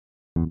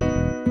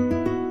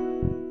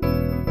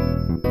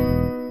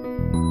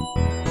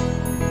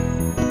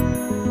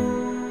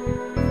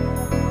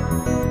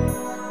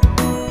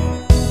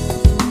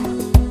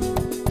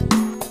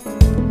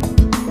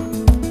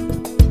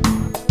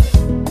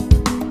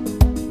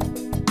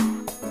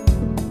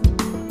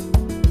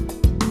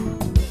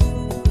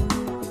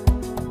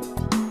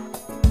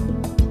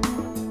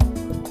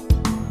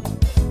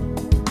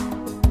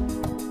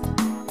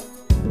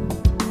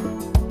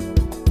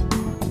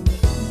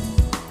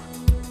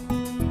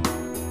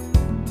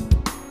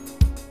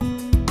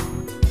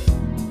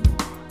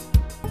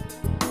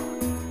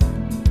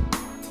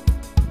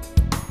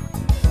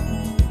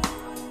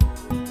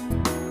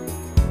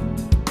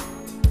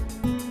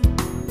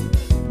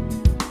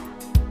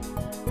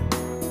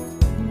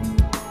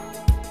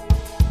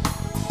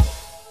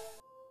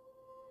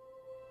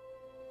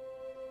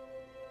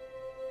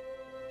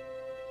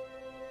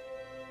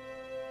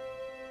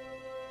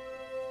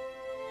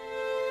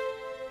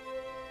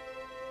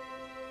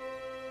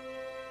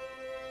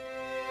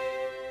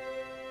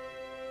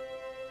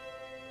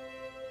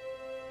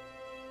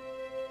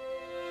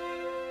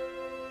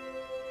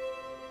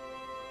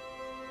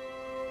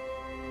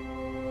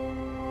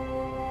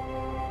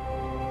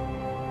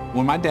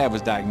When my dad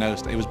was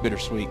diagnosed, it was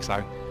bittersweet because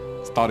I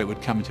thought it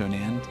would come to an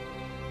end.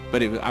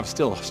 But I was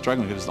still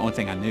struggling because the only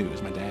thing I knew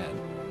was my dad.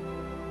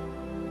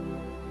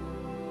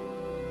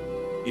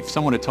 If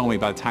someone had told me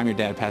by the time your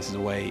dad passes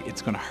away,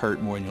 it's going to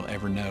hurt more than you'll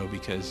ever know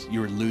because you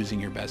were losing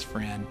your best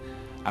friend,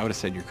 I would have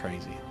said you're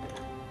crazy.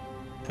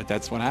 But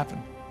that's what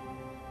happened.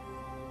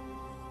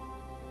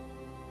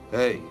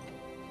 Hey.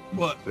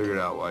 What? Figured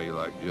out why you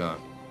like junk.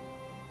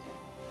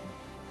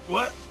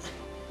 What?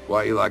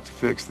 Why you like to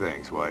fix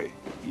things, why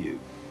you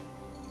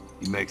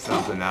make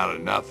something out of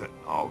nothing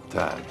all the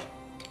time.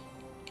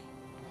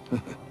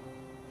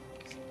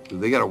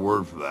 They got a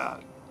word for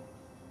that.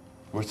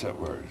 What's that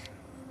word?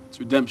 It's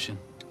redemption.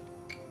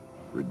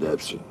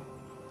 Redemption.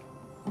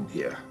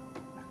 Yeah.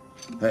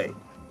 Hey.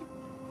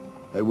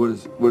 Hey,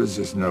 what is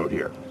this note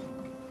here?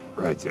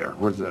 Right there.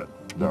 What's that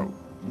note?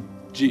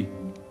 G.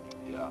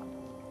 Yeah.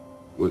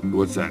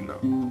 What's that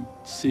note?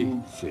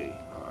 C. C.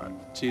 All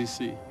right. G to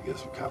C. You get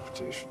some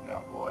competition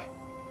now, boy.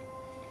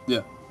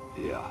 Yeah.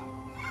 Yeah.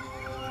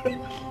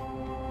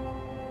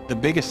 The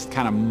biggest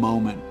kind of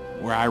moment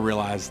where I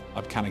realized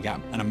I've kind of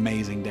got an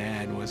amazing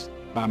dad was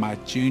by my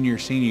senior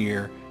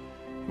year.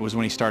 It was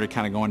when he started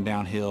kind of going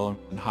downhill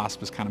and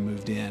hospice kind of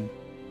moved in.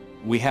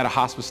 We had a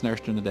hospice nurse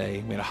during the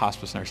day. We had a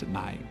hospice nurse at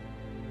night.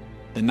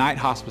 The night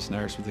hospice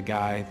nurse was the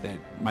guy that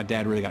my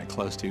dad really got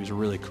close to. He was a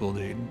really cool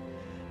dude.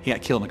 He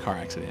got killed in a car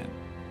accident.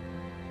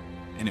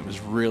 And it was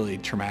really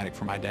traumatic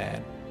for my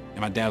dad. And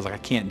my dad was like, I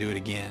can't do it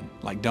again.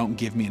 Like, don't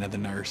give me another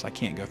nurse. I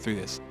can't go through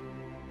this.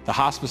 The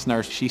hospice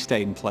nurse, she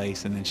stayed in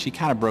place, and then she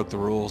kind of broke the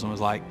rules and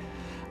was like,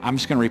 I'm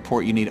just going to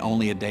report you need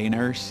only a day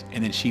nurse.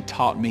 And then she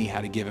taught me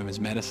how to give him his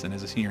medicine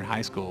as a senior in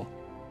high school.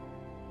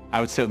 I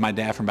would sit with my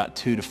dad from about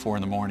 2 to 4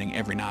 in the morning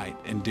every night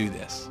and do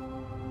this.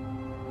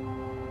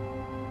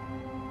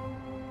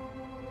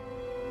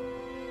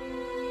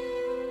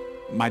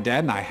 My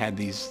dad and I had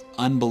these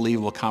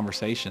unbelievable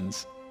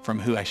conversations, from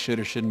who I should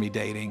or shouldn't be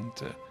dating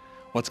to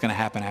what's going to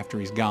happen after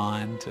he's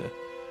gone to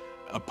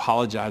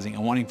apologizing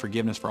and wanting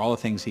forgiveness for all the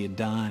things he had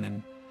done.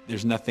 And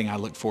there's nothing I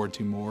look forward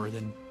to more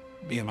than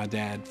being with my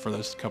dad for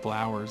those couple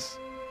hours.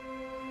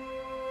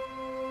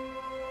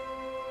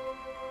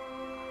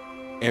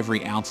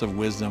 Every ounce of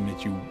wisdom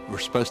that you were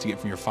supposed to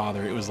get from your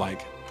father, it was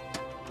like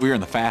we were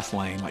in the fast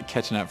lane, like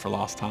catching up for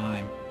lost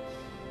time.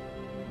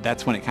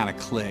 That's when it kind of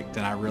clicked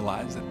and I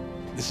realized that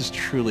this is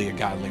truly a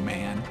godly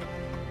man.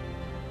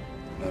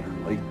 Better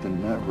late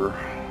than never.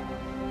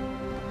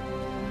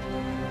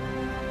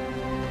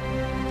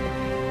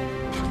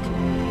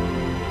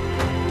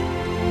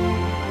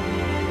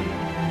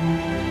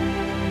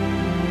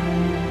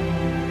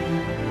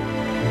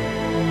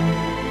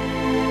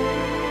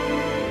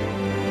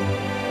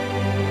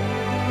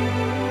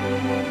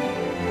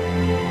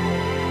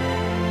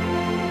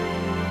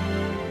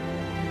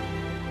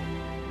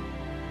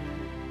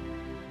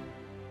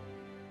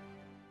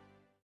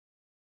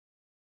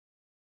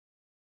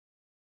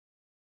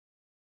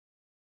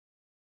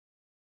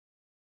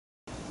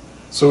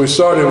 So we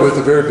started with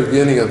the very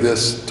beginning of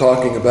this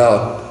talking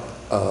about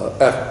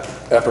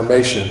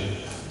affirmation,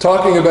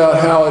 talking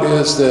about how it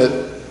is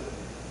that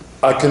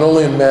I can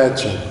only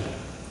imagine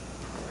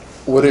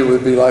what it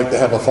would be like to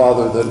have a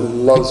father that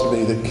loves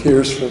me, that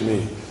cares for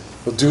me,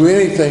 will do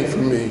anything for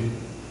me,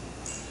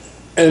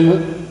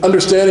 and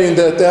understanding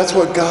that that's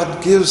what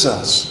God gives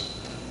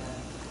us.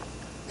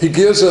 He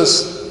gives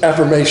us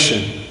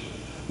affirmation,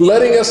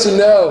 letting us to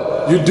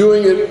know you're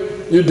doing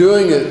it, you're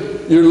doing it.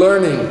 You're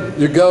learning,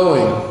 you're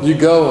going, you're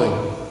going.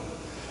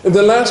 And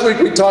then last week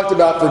we talked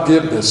about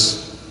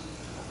forgiveness,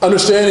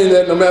 understanding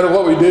that no matter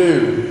what we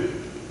do,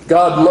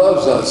 God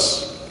loves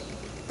us,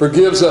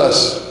 forgives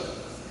us.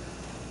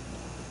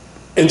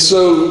 And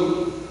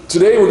so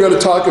today we're going to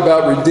talk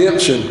about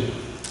redemption.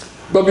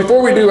 But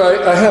before we do,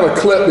 I have a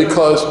clip,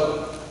 because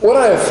what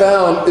I have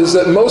found is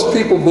that most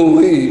people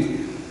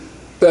believe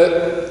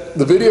that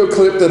the video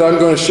clip that I'm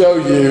going to show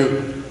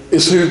you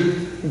is who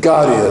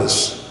God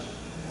is.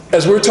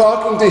 As we're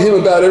talking to him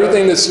about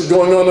everything that's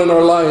going on in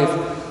our life,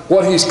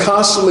 what he's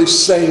constantly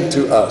saying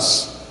to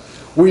us.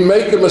 We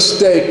make a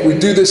mistake, we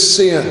do this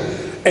sin,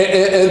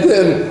 and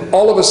then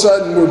all of a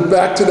sudden we're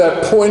back to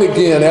that point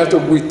again after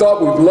we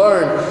thought we've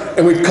learned,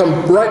 and we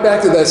come right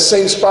back to that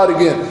same spot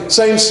again.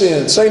 Same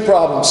sin, same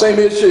problem, same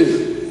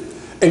issue.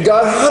 And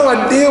God, how do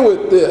I deal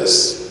with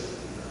this?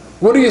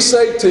 What do you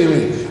say to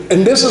me?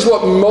 And this is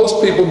what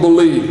most people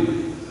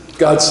believe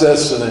God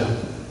says to them.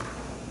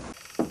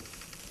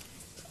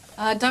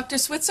 Dr.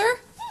 Switzer?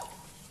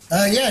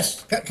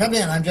 Yes, come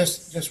in. I'm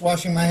just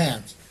washing my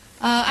hands.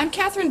 I'm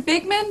Catherine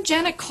Bigman.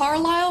 Janet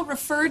Carlisle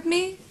referred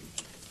me.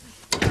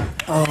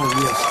 Oh,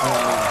 yes.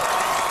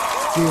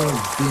 Fear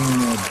of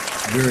being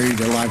buried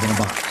alive in a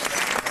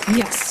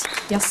box.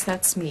 Yes,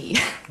 that's me.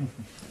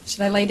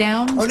 Should I lay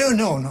down? Oh,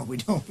 no, we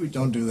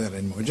don't do that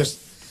anymore. Just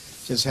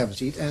have a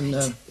seat. And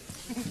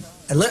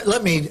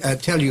let me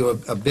tell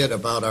you a bit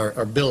about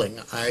our billing.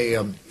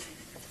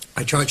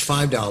 I charge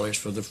 $5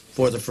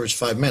 for the first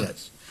 5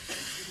 minutes.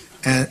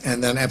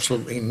 And then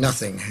absolutely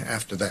nothing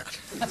after that.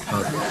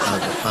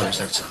 How does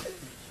that sound?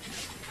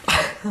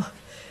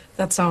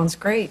 That sounds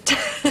great.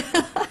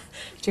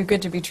 Too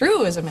good to be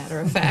true, as a matter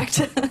of fact.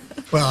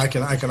 Well, I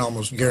can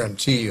almost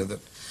guarantee you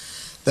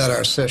that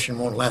our session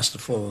won't last the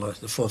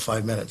full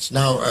 5 minutes.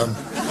 Now,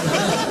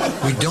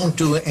 we don't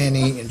do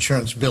any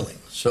insurance billing,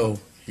 so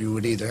you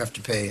would either have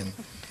to pay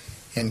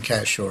in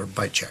cash or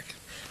by check.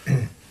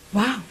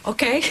 Wow.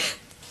 Okay.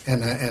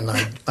 And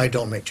I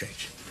don't make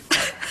change.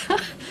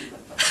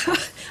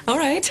 All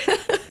right.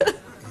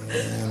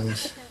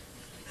 And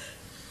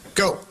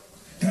go.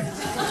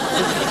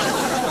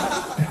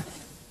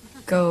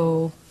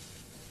 Go.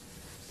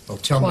 Well,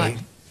 tell What?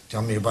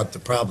 me about the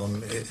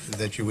problem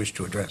that you wish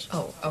to address.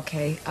 Oh,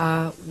 okay.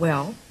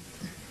 Well,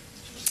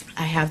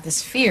 I have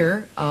this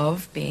fear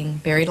of being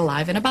buried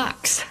alive in a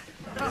box.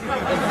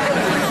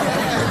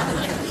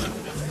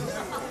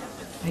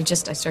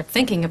 I start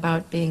thinking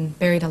about being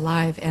buried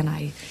alive and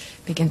I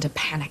begin to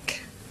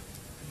panic.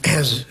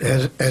 Has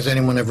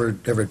anyone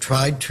ever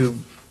tried to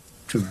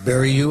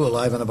bury you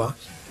alive in a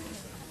box?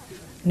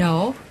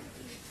 No,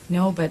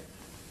 but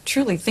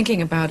truly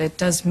thinking about it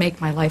does make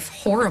my life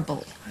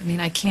horrible. I mean,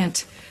 I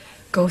can't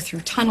go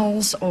through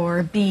tunnels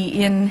or be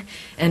in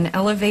an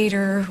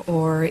elevator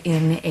or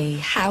in a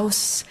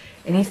house,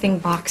 anything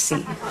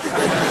boxy.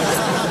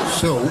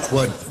 So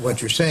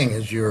what you're saying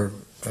is you're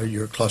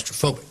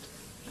claustrophobic.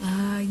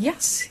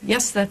 Yes,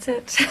 that's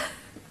it.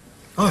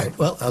 All right,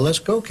 well, let's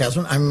go,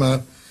 Catherine.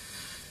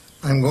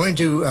 I'm going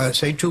to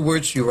say 2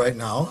 words to you right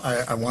now.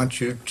 I want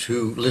you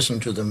to listen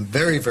to them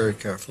very, very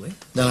carefully.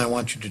 Then I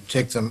want you to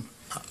take them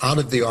out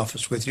of the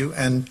office with you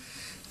and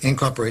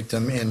incorporate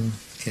them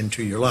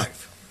into your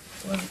life.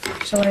 Well,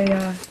 shall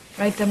I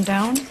write them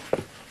down?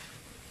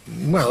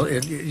 Well,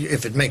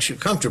 if it makes you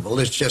comfortable,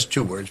 it's just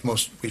 2 words.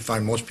 We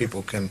find most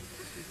people can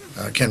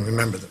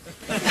remember them.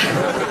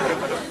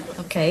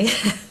 Okay.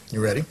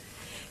 You ready?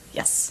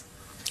 Yes.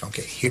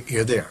 Okay,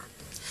 here they are.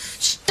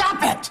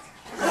 Stop it!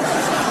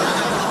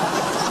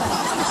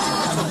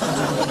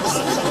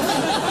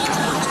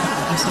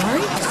 I'm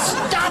sorry?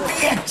 Stop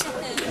it!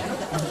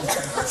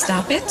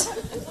 Stop it?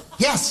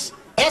 Yes,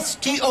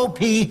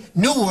 S-T-O-P,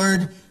 new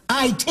word,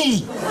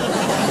 I-T.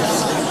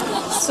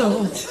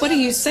 So, what are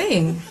you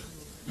saying?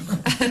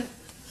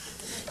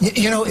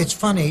 You know, it's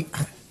funny.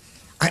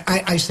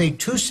 I say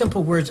 2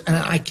 simple words, and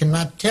I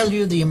cannot tell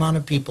you the amount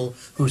of people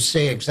who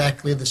say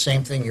exactly the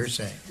same thing you're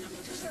saying.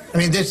 I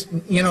mean, this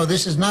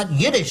is not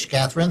Yiddish,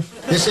 Catherine.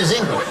 This is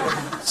English.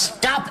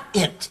 Stop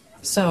it!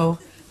 So,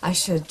 I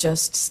should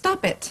just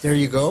stop it. There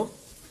you go.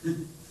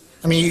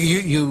 I mean,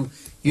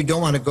 you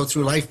don't want to go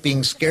through life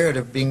being scared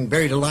of being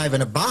buried alive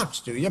in a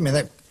box, do you? I mean,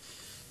 that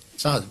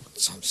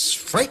sounds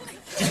frightening.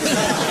 It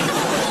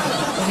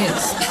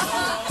is.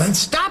 Then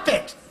stop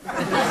it!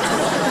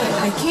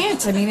 I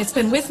can't. I mean, it's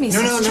been with me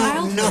since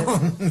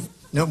childhood.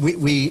 No,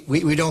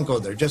 we don't go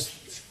there. Just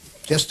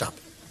stop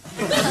it.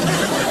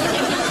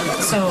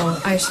 So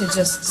I should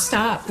just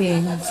stop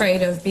being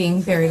afraid of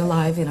being buried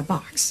alive in a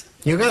box.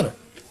 You got it.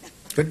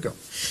 Good girl.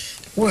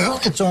 Well,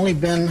 it's only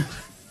been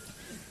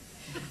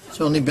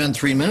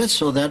 3 minutes,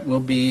 so that will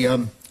be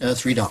 $3.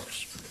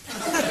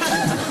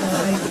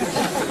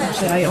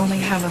 Actually, I only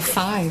have a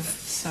 5,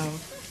 so.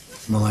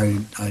 Well,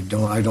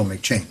 I don't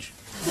make change.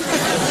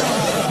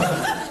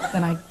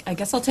 Then I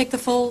guess I'll take the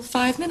full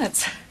 5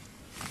 minutes.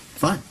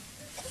 Fine.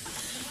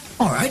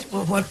 All right.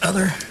 Well, what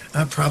other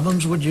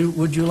problems would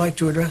you like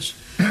to address?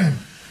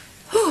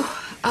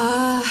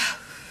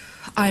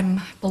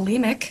 I'm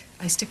bulimic.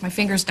 I stick my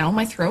fingers down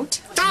my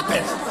throat. Stop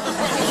it!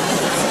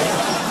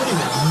 What are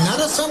you, nut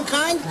of some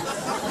kind?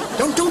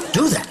 Don't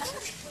do that.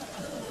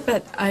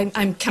 But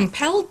I'm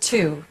compelled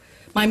to.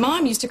 My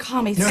mom used to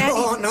call me fatty.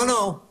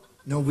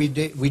 No, we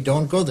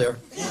don't go there.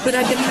 But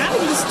I've been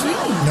having this dream.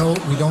 No,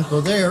 we don't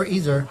go there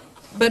either.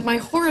 But my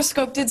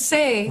horoscope did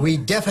say... We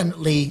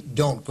definitely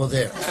don't go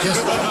there.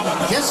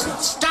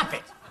 Just stop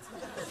it.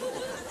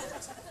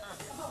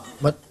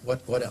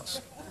 What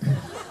else?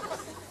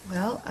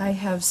 Well, I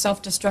have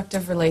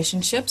self-destructive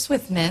relationships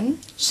with men.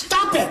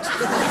 Stop it!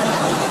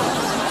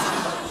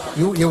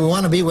 You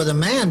want to be with a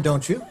man,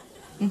 don't you?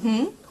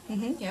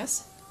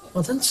 Yes.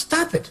 Well, then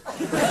stop it.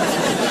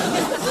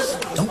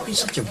 Don't be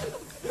such a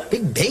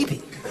big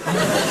baby.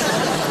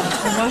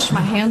 I wash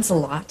my hands a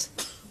lot.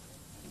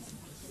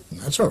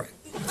 That's all right.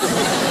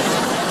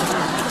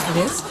 It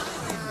is?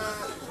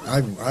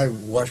 I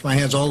wash my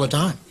hands all the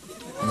time.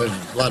 There's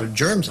a lot of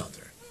germs out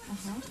there.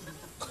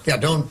 Yeah,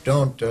 don't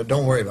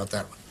worry about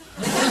that one.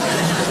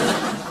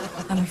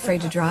 I'm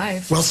afraid to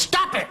drive. Well,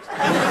 stop it!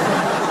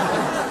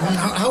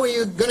 How are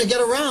you going to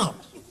get around?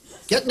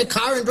 Get in the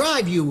car and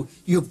drive, you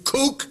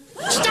kook.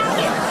 Stop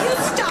it! You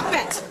stop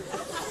it!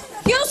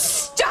 You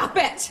stop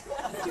it!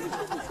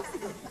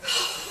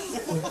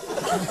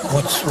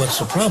 What's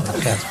the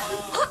problem, Catherine?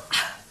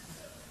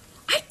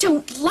 I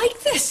don't like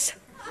this.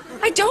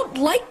 I don't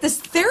like this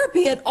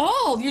therapy at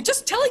all. You're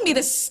just telling me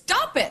to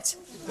stop it.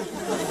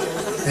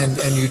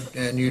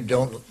 And you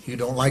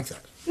don't like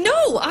that.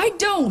 No, I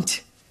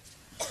don't.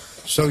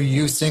 So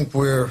you think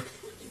we're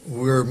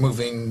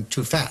moving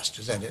too fast?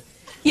 Is that it?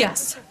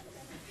 Yes.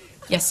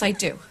 Yes, I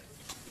do.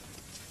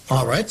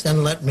 All right,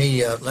 then let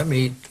me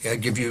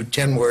give you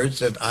 10 words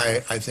that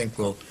I think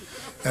will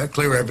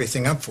clear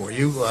everything up for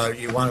you.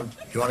 You want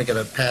to get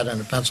a pad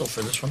and a pencil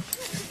for this one?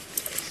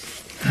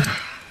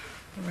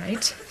 All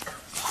right.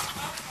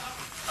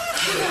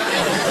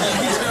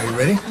 Are you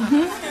ready?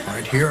 Mm-hmm. All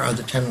right, here are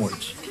the 10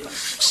 words.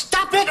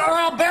 Stop it or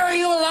I'll bury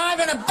you alive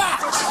in a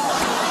box!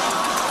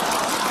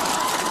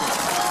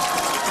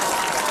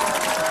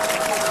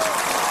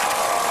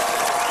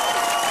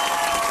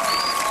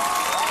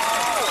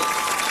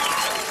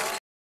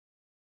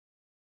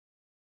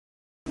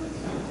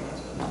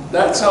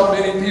 That's how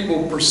many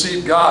people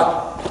perceive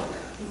God.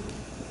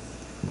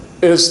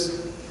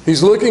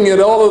 He's looking at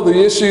all of the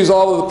issues,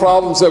 all of the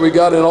problems that we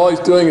got, and all he's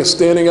doing is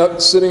standing up,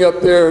 sitting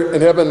up there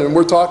in heaven, and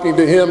we're talking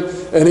to him,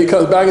 and he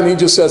comes back and he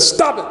just says,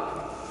 stop it.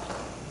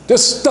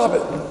 Just stop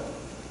it.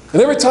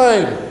 And every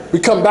time we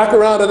come back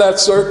around to that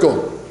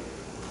circle,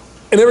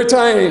 and every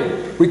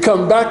time we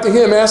come back to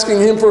him asking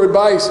him for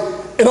advice,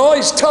 and all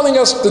he's telling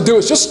us to do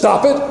is just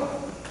stop it.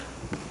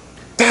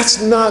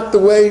 That's not the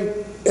way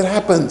it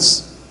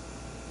happens.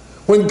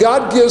 When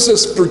God gives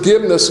us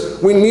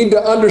forgiveness, we need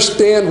to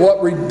understand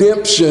what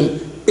redemption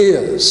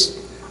is.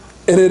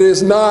 And it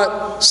is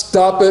not,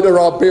 stop it or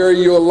I'll bury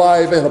you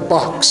alive in a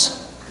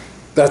box.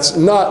 That's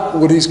not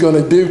what he's going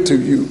to do to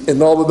you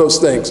and all of those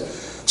things.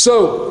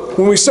 So,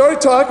 when we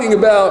started talking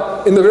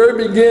about, in the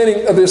very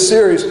beginning of this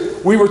series,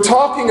 we were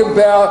talking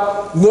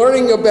about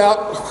learning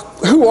about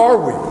who are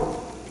we?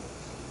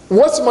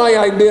 What's my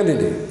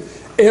identity?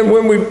 And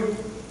when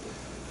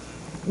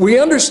we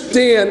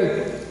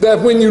understand that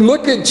when you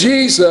look at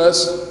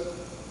Jesus,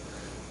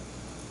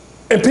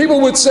 and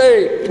people would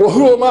say, well,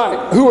 who am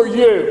I? Who are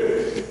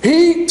you?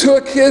 He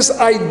took his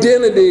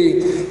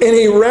identity and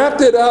he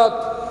wrapped it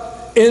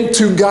up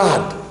into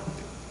God.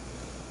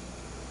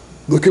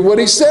 Look at what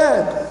he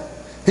said.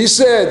 He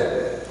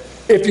said,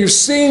 if you've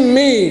seen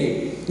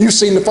me, you've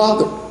seen the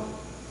Father.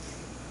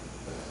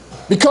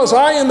 Because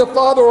I and the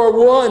Father are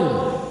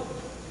one.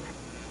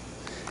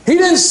 He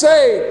didn't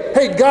say,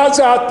 hey, God's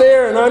out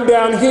there and I'm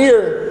down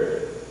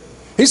here.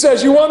 He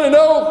says, you want to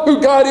know who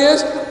God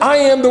is? I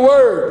am the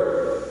Word.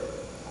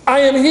 I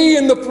am He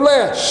in the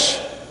flesh.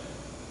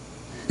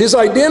 His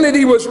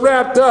identity was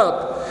wrapped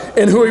up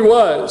in who He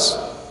was.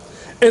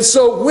 And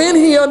so when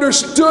he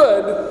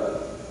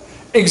understood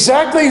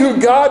exactly who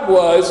God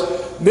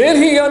was,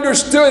 then he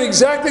understood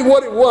exactly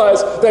what it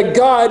was that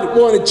God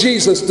wanted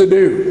Jesus to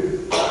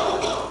do.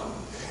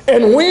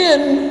 And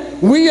when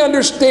we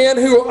understand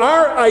who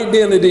our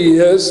identity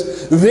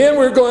is, then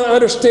we're going to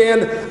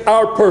understand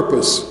our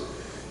purpose.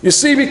 You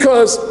see,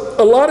 because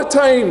a lot of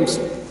times,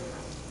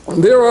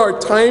 there are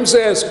times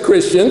as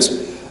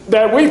Christians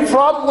that we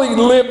probably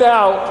lived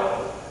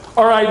out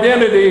our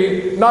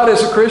identity not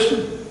as a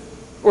Christian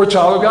or a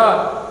child of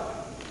God.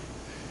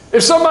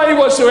 If somebody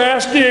was to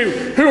ask you,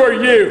 who are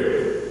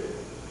you?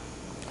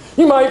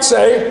 You might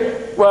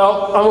say,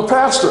 well, I'm a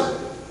pastor.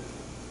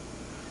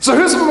 So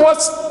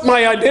what's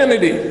my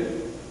identity?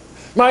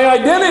 My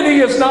identity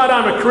is not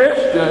I'm a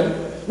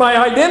Christian. My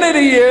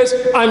identity is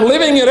I'm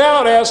living it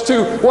out as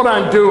to what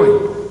I'm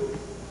doing.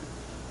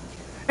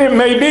 It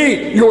may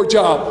be your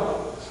job.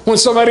 When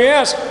somebody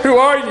asks, who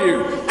are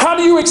you? How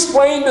do you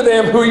explain to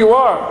them who you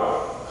are?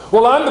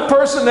 Well, I'm the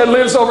person that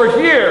lives over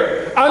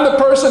here. I'm the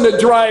person that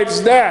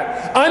drives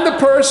that. I'm the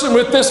person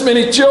with this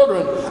many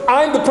children.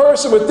 I'm the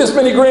person with this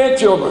many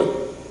grandchildren.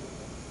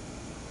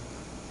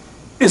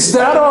 Is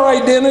that our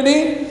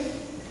identity?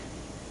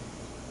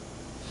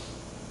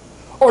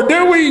 Or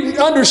do we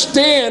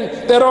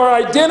understand that our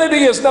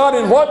identity is not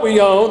in what we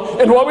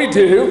own and what we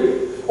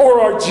do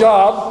or our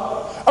job?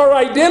 Our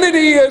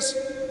identity is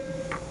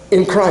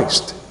in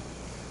Christ,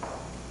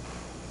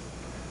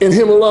 in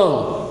Him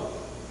alone,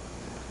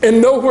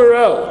 and nowhere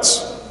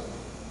else.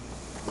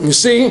 You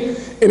see,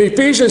 in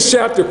Ephesians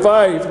chapter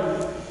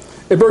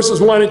 5, in verses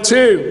 1 and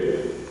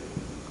 2,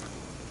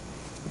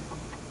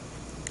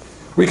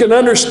 we can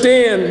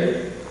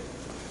understand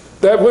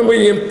that when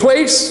we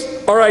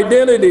place our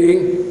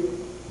identity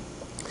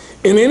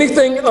in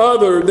anything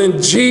other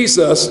than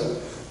Jesus,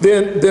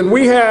 then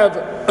we have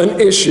an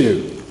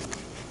issue.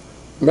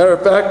 Matter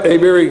of fact, a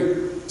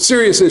very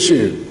serious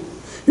issue.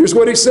 Here's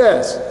what he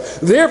says.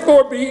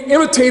 Therefore, be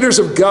imitators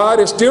of God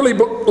as dearly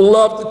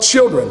beloved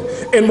children,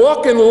 and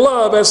walk in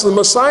love as the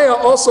Messiah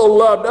also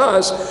loved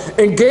us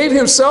and gave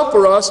himself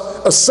for us,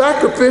 a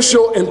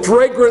sacrificial and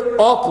fragrant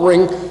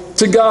offering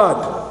to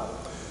God.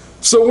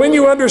 So when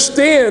you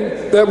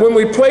understand that when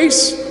we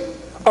place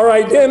our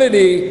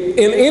identity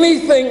in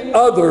anything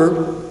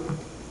other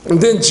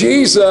than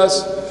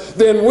Jesus,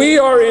 then we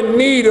are in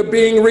need of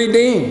being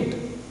redeemed.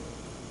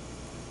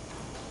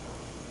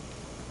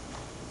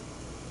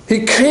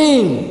 He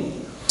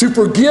came to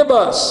forgive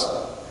us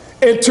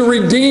and to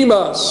redeem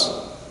us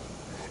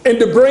and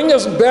to bring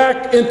us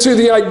back into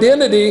the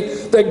identity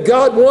that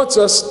God wants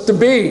us to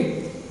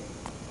be.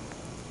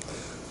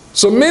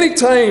 So many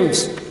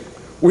times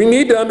we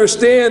need to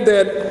understand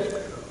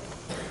that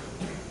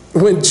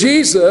when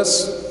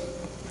Jesus,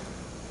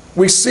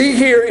 we see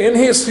here in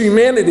his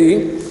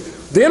humanity,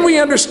 then we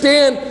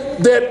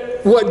understand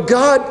that what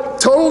God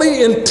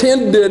totally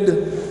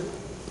intended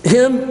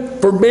him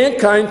for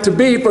mankind to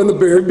be from the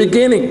very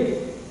beginning.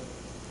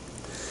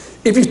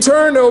 If you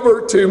turn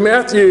over to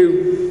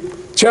Matthew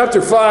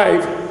chapter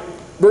 5,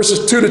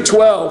 verses 2 to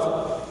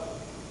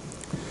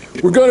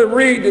 12, we're going to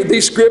read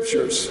these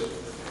scriptures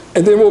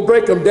and then we'll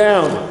break them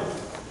down.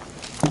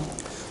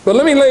 But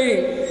let me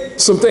lay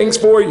some things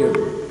for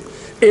you.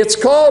 It's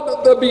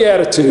called the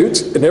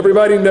Beatitudes, and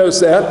everybody knows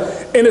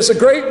that, and it's a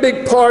great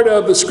big part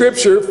of the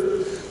scripture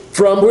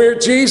from where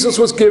Jesus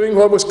was giving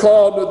what was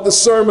called the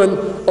Sermon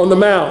on the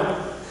Mount.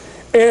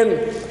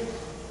 And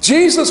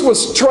Jesus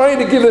was trying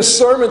to give this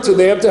sermon to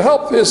them to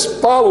help his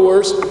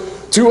followers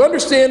to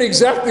understand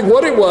exactly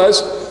what it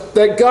was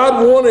that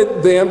God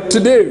wanted them to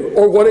do,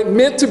 or what it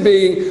meant to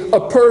be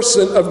a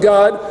person of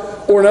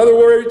God, or in other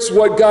words,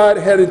 what God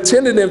had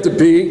intended them to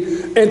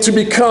be, and to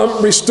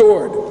become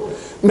restored.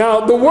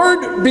 Now, the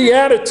word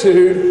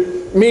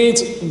beatitude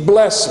means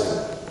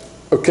blessing,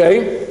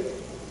 okay?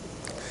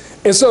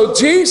 And so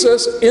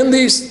Jesus, in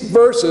these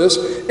verses,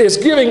 is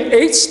giving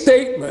 8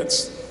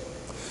 statements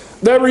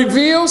that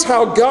reveals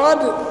how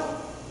God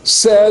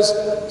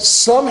says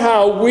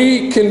somehow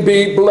we can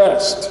be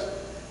blessed.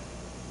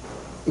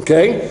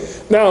 Okay?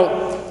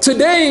 Now,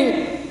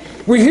 today,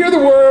 we hear the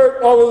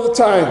word all of the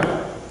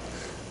time.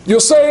 You'll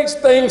say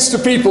things to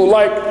people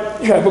like,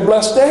 "You have a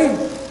blessed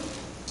day."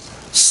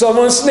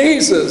 Someone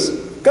sneezes,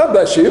 "God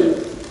bless you."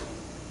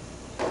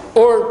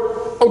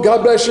 Or, "Oh,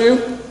 God bless you.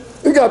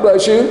 God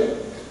bless you.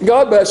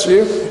 God bless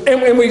you."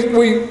 And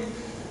we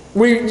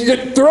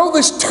throw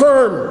this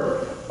term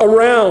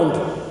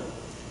around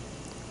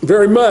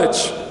very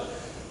much,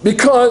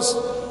 because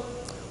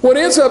what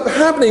ends up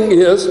happening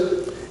is,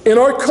 in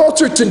our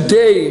culture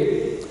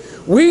today,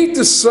 we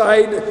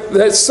decide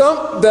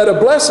that a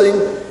blessing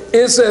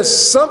is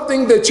as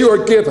something that you are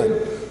given.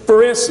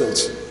 For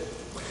instance,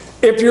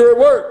 if you're at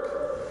work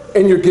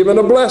and you're given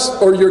a blessing,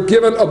 or you're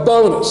given a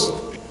bonus,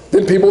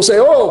 then people say,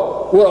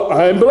 "Oh, well,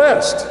 I'm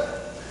blessed."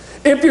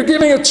 If you're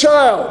giving a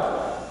child,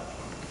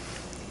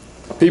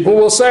 people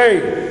will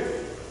say,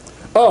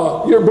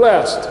 "Oh, you're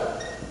blessed."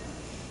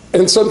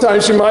 And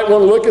sometimes you might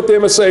want to look at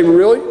them and say,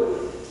 "Really?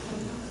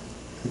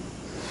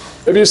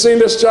 Have you seen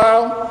this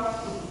child?"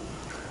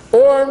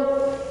 Or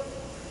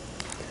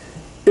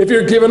if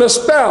you're given a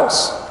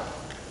spouse,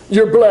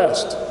 you're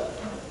blessed.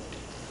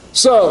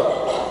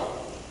 So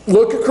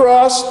look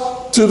across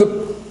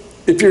to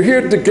if you're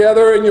here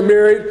together and you're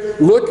married,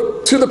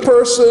 look to the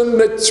person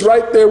that's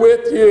right there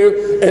with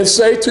you and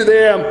say to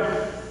them,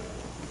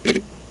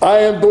 "I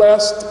am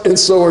blessed, and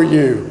so are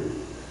you."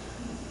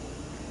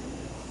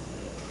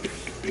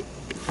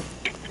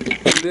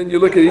 And then you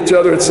look at each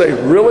other and say,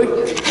 "Really?"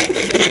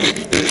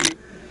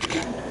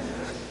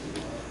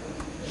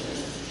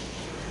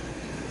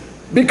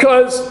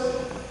 Because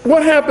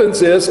what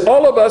happens is,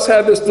 all of us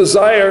have this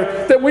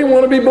desire that we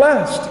want to be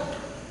blessed.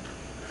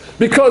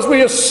 Because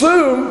we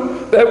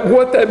assume that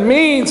what that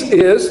means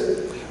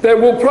is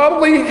that we'll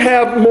probably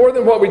have more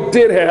than what we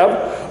did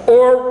have,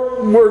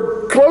 or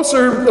we're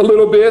closer a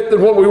little bit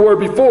than what we were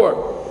before.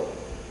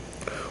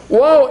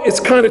 While it's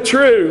kind of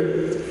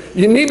true,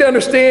 you need to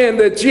understand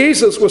that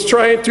Jesus was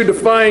trying to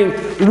define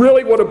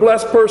really what a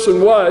blessed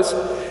person was.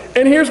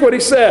 And here's what he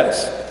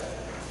says.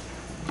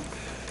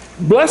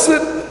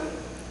 Blessed,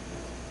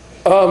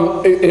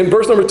 in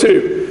verse number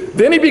 2,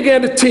 then he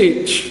began to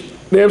teach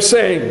them,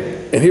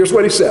 saying, and here's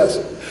what he says,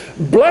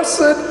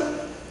 "Blessed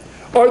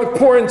are the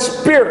poor in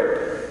spirit,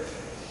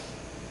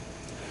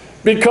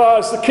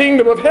 because the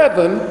kingdom of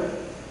heaven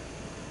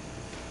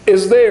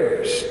is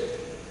theirs.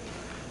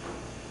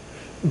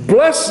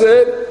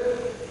 Blessed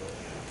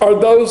are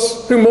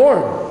those who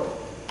mourn,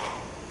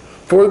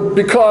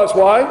 because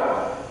why?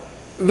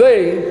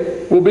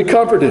 They will be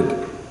comforted.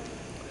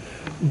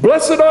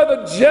 Blessed are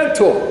the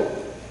gentle,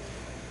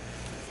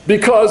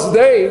 because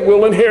they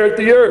will inherit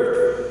the earth.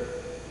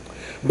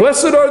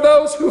 Blessed are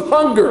those who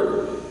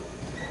hunger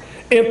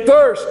and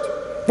thirst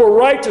for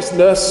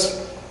righteousness,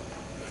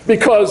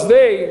 because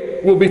they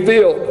will be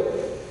filled.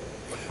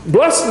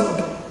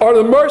 Blessed are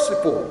the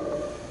merciful,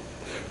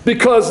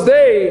 because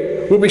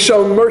they will be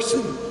shown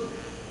mercy.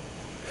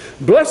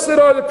 Blessed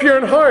are the pure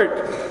in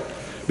heart,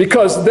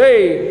 because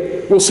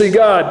they will see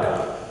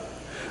God.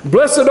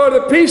 Blessed are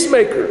the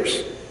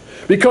peacemakers,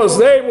 because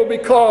they will be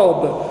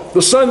called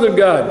the sons of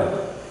God.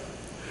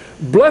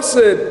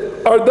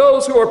 Blessed are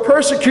those who are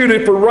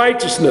persecuted for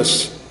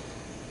righteousness,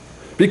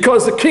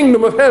 because the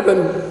kingdom of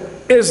heaven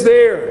is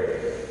there.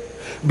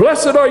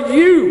 Blessed are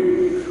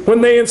you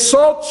when they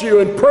insult you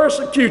and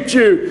persecute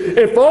you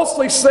and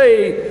falsely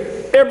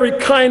say every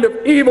kind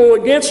of evil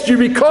against you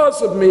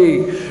because of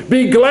me.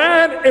 Be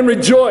glad and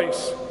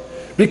rejoice,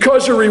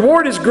 because your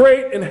reward is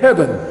great in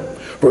heaven.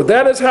 For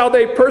that is how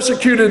they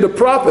persecuted the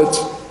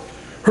prophets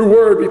who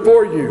were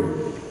before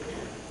you.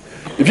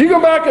 If you go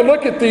back and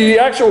look at the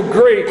actual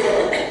Greek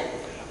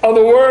of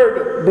the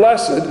word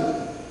blessed,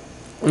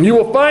 you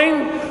will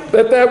find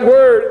that that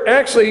word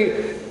actually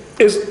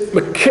is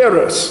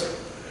makeros.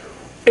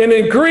 And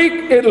in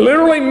Greek, it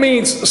literally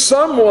means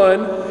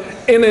someone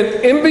in an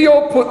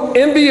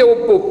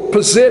enviable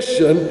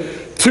position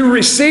to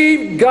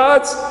receive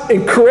God's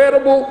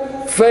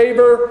incredible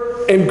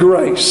favor and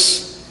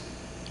grace.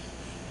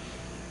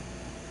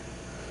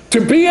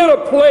 To be in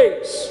a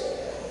place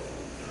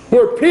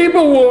where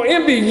people will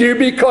envy you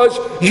because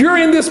you're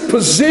in this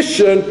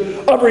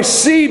position of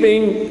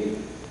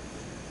receiving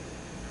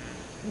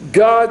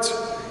God's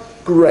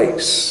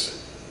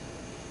grace.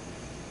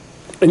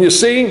 And you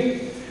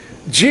see,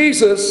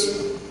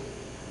 Jesus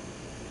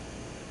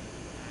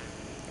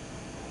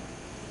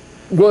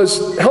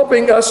was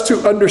helping us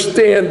to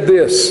understand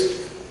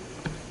this.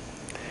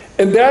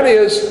 And that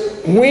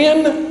is,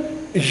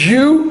 when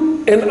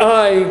you and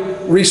I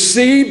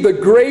receive the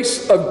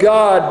grace of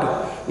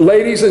God,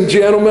 ladies and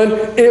gentlemen,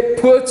 it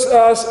puts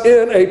us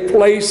in a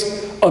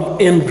place of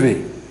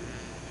envy.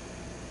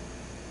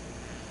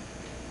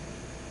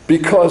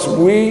 Because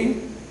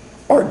we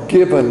are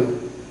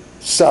given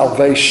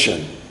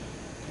salvation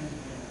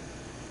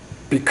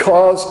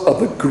because of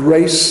the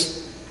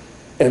grace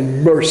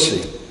and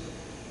mercy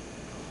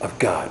of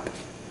God.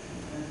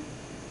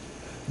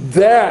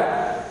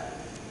 That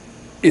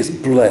is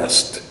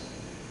blessed.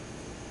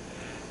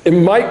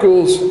 And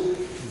Michael's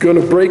going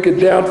to break it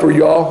down for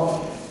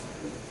y'all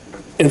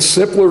in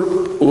simpler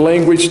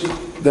language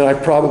than I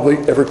probably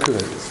ever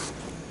could.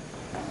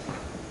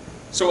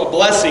 So a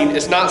blessing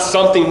is not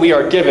something we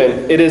are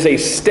given. It is a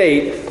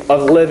state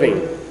of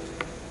living.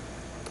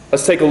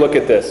 Let's take a look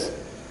at this.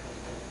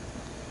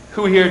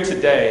 Who here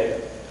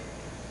today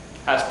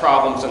has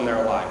problems in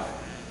their life?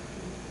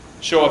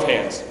 Show of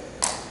hands.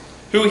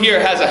 Who here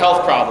has a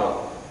health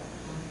problem?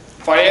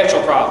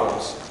 Financial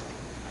problems?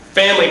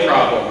 Family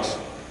problems?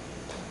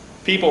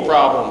 People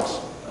problems?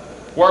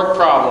 Work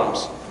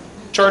problems?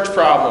 Church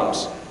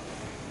problems?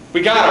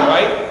 We got them,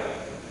 right?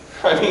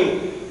 I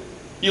mean,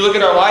 you look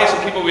at our lives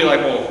and people will be like,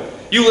 well,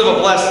 you live a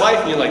blessed life.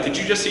 And you're like, did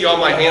you just see all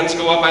my hands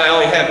go up? I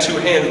only have 2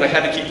 hands and I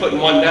had to keep putting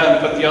one down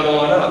to put the other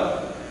one up.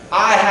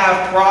 I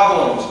have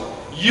problems.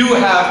 You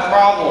have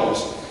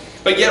problems.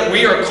 But yet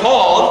we are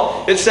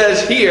called, it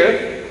says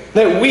here,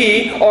 that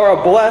we are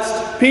a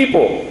blessed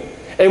people.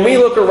 And we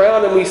look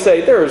around and we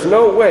say, there is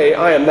no way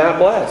I am that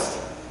blessed.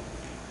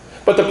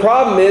 But the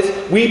problem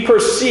is, we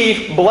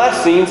perceive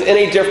blessings in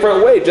a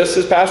different way, just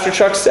as Pastor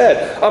Chuck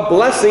said. A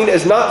blessing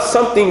is not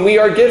something we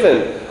are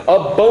given,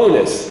 a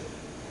bonus.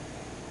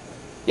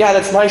 Yeah,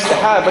 that's nice to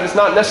have, but it's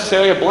not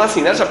necessarily a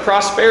blessing. That's a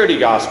prosperity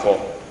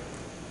gospel.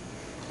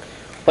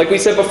 Like we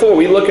said before,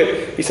 we look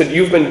at, he said,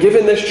 you've been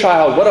given this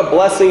child, what a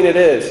blessing it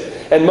is.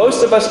 And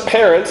most of us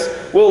parents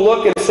will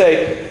look and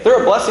say,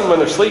 they're a blessing when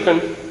they're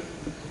sleeping.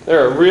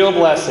 They're a real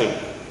blessing.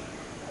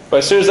 But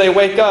as soon as they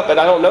wake up, and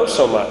I don't know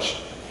so much.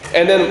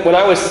 And then when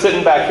I was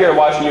sitting back here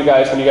watching you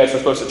guys, when you guys were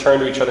supposed to turn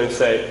to each other and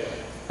say,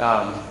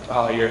 I'm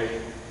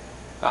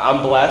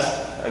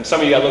blessed. And some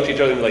of you guys looked at each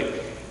other and be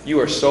like, you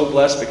are so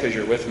blessed because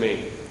you're with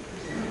me.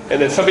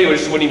 And then some people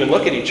just wouldn't even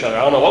look at each other.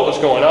 I don't know what was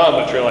going on,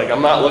 but you're like,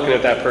 I'm not looking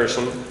at that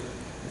person.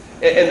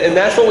 And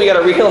that's what we got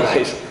to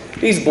realize.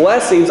 These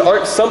blessings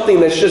aren't something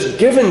that's just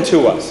given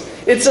to us.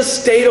 It's a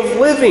state of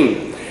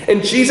living.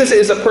 And Jesus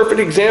is a perfect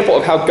example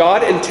of how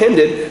God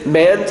intended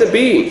man to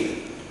be.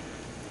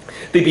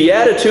 The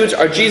Beatitudes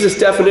are Jesus'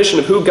 definition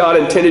of who God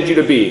intended you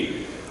to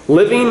be.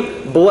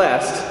 Living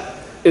blessed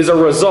is a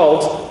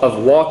result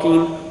of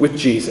walking with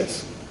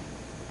Jesus.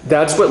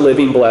 That's what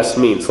living blessed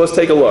means. Let's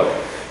take a look.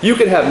 You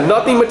can have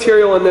nothing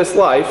material in this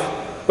life,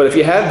 but if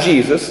you have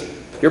Jesus,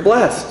 you're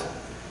blessed.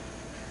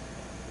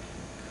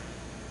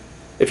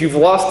 If you've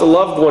lost a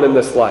loved one in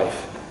this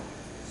life,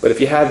 but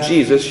if you have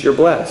Jesus, you're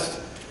blessed.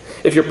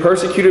 If you're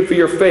persecuted for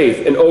your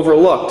faith and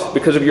overlooked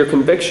because of your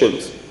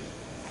convictions,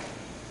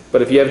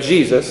 but if you have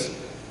Jesus,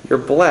 you're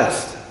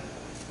blessed.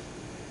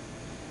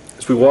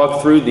 As we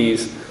walk through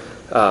these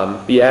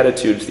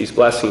Beatitudes, these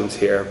blessings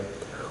here,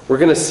 we're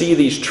going to see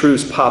these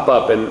truths pop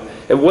up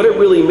and what it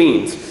really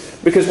means.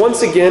 Because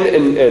once again,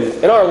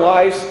 in our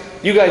lives,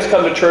 You guys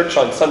come to church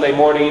on Sunday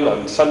morning,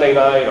 on Sunday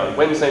night, on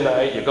Wednesday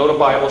night. You go to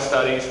Bible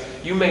studies.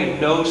 You may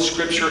know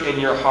Scripture in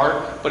your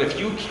heart, but if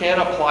you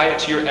can't apply it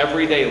to your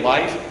everyday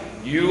life,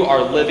 you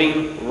are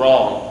living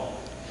wrong.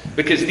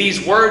 Because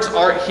these words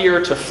aren't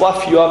here to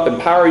fluff you up,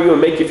 empower you,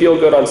 and make you feel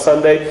good on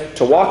Sunday,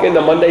 to walk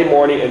into Monday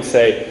morning and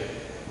say,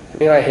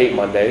 man, I hate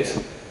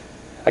Mondays.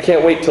 I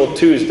can't wait till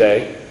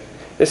Tuesday.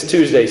 This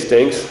Tuesday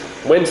stinks.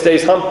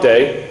 Wednesday's hump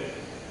day.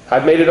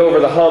 I've made it over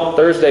the hump.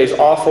 Thursday's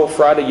awful.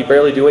 Friday, you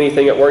barely do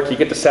anything at work. You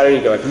get to Saturday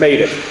and you go, I've made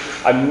it.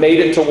 I've made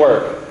it to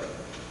work.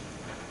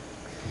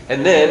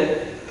 And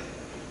then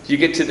you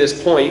get to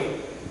this point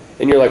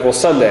and you're like, well,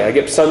 Sunday. I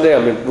get Sunday,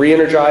 I'm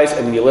re-energized,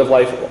 and then you live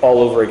life all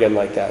over again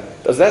like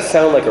that. Does that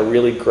sound like a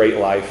really great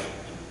life?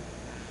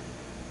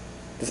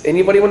 Does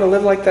anybody want to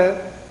live like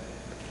that?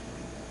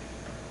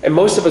 And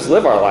most of us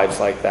live our lives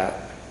like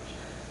that.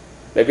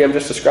 Maybe I'm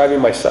just describing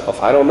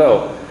myself. I don't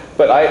know.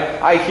 But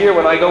I hear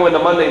when I go into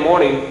Monday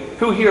morning,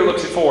 who here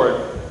looks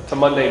forward to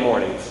Monday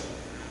mornings?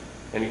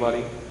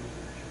 Anybody?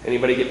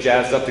 Anybody get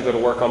jazzed up to go to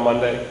work on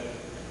Monday?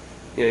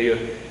 You know,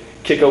 you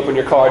kick open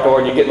your car door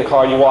and you get in the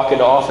car and you walk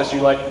into office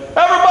and you're like,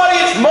 everybody,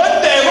 it's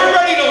Monday, we're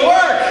ready to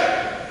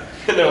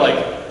work! And they're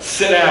like,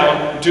 sit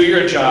down, do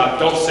your job,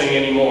 don't sing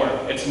anymore.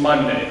 It's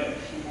Monday.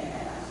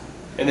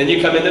 And then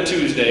you come into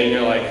Tuesday and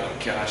you're like, oh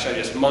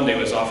gosh, Monday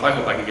was off, I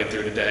hope I can get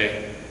through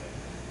today.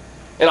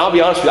 And I'll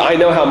be honest with you, I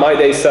know how my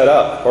day's set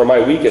up, or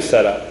my week is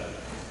set up.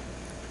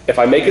 If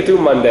I make it through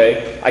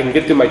Monday, I can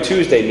get through my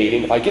Tuesday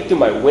meeting. If I get through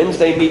my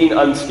Wednesday meeting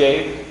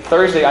unscathed,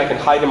 Thursday I can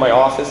hide in my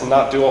office and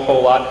not do a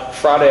whole lot.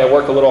 Friday I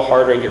work a little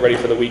harder and get ready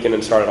for the weekend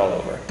and start it all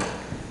over.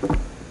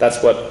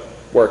 That's what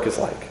work is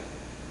like.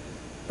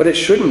 But it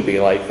shouldn't be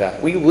like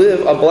that. We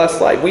live a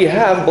blessed life. We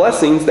have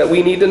blessings that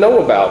we need to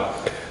know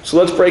about. So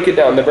let's break it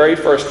down. The very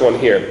first one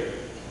here.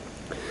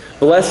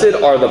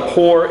 Blessed are the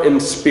poor in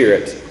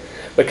spirit,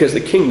 because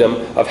the kingdom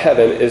of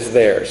heaven is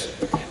theirs.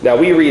 Now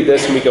we read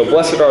this and we go,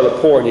 blessed are the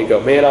poor, and you go,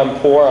 man, I'm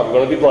poor, I'm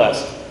going to be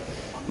blessed.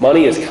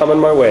 Money is coming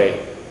my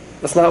way.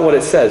 That's not what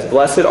it says.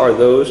 Blessed are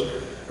those,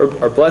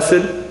 or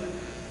blessed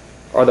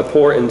are the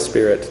poor in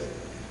spirit.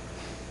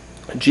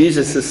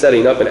 Jesus is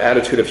setting up an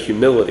attitude of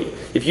humility.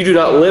 If you do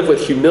not live with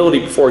humility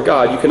before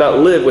God, you cannot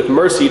live with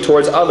mercy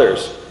towards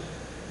others.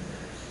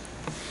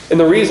 And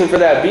the reason for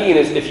that being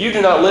is if you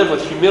do not live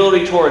with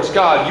humility towards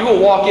God, you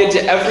will walk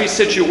into every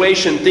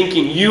situation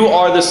thinking you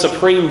are the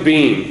supreme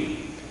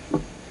being.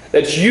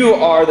 That you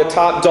are the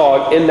top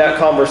dog in that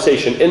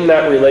conversation, in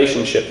that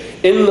relationship,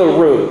 in the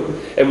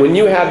room. And when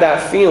you have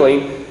that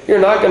feeling,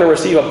 you're not going to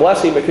receive a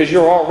blessing because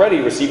you're already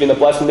receiving the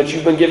blessing that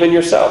you've been given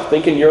yourself,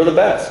 thinking you're the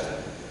best.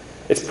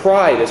 It's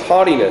pride, it's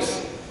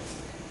haughtiness.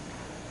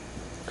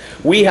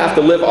 We have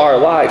to live our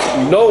lives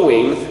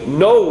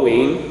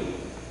knowing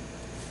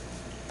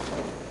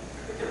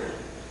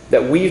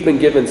that we've been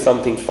given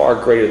something far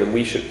greater than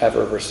we should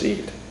ever have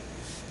received.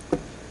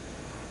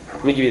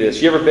 Let me give you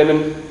this. You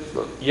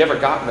ever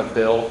gotten a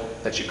bill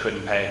that you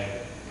couldn't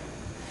pay?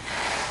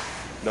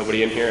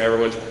 Nobody in here?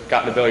 Everyone's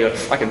gotten a bill, you're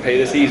like, I can pay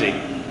this easy.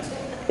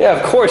 Yeah,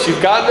 of course,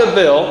 you've gotten a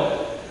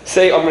bill.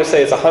 I'm going to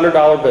say it's a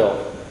 $100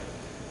 bill.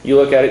 You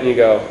look at it and you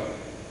go,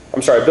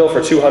 I'm sorry, a bill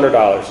for $200.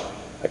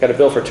 I got a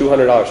bill for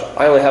 $200.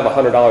 I only have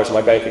 $100 in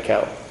my bank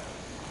account.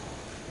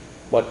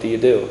 What do you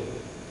do?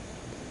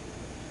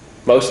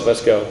 Most of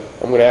us go,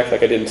 I'm going to act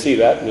like I didn't see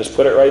that and just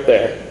put it right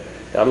there.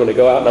 And I'm going to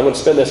go out and I'm going to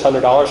spend this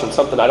 $100 on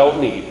something I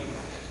don't need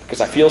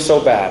because I feel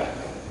so bad.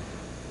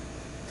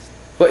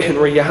 But in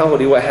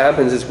reality, what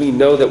happens is we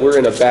know that we're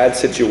in a bad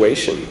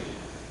situation.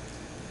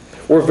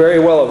 We're very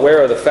well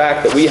aware of the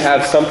fact that we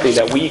have something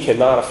that we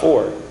cannot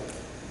afford.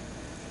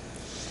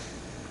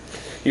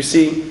 You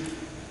see,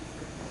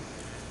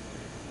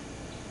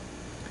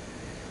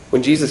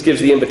 when Jesus gives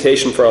the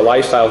invitation for a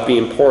lifestyle of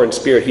being poor in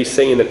spirit, he's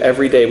saying that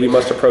every day we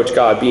must approach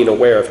God being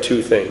aware of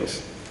two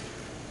things.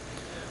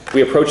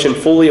 We approach him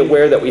fully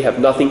aware that we have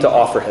nothing to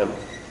offer him.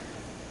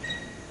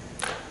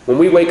 When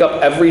we wake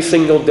up every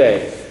single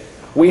day,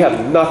 we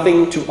have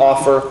nothing to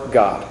offer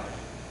God.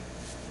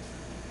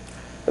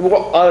 And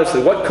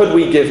honestly, what could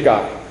we give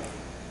God?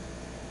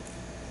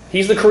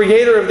 He's the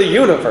creator of the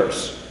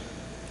universe.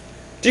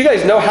 Do you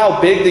guys know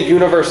how big the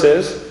universe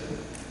is?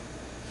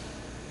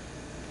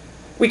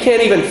 We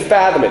can't even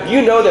fathom it.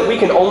 You know that we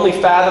can only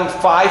fathom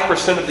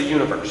 5% of the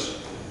universe.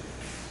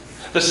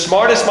 The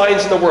smartest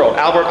minds in the world,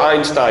 Albert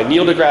Einstein,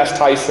 Neil deGrasse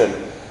Tyson,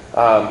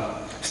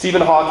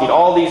 Stephen Hawking,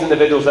 all these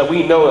individuals that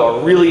we know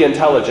are really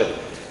intelligent,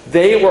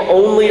 they were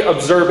only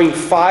observing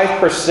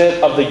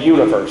 5% of the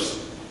universe.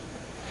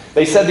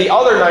 They said the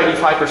other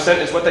 95%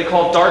 is what they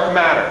call dark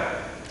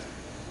matter.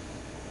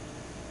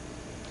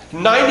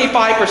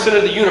 95%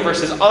 of the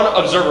universe is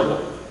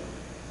unobservable.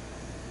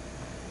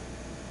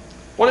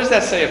 What does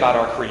that say about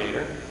our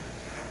Creator?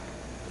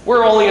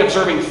 We're only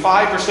observing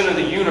 5% of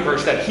the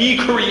universe that He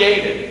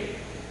created.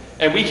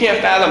 And we can't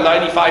fathom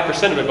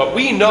 95% of it, but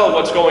we know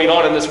what's going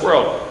on in this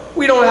world.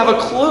 We don't have a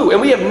clue,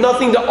 and we have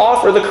nothing to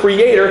offer the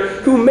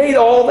Creator who made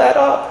all that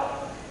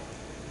up.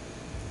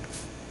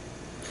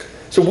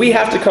 So we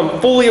have to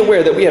come fully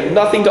aware that we have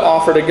nothing to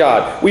offer to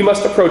God. We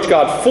must approach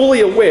God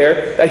fully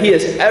aware that He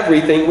has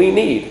everything we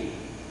need.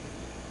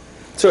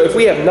 So if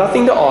we have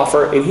nothing to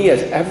offer and He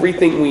has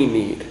everything we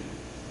need,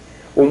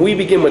 when we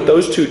begin with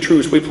those two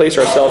truths, we place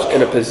ourselves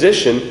in a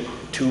position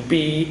to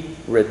be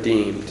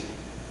redeemed.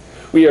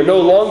 We are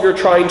no longer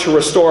trying to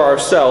restore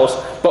ourselves,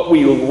 but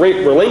we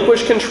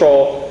relinquish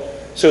control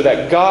so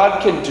that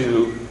God can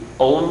do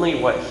only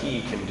what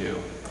He can do.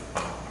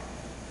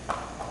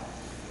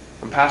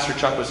 When Pastor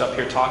Chuck was up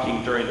here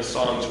talking during the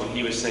songs, when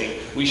he was saying,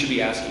 we should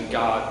be asking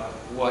God,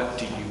 what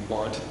do you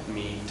want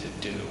me to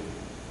do?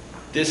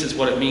 This is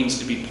what it means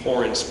to be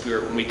poor in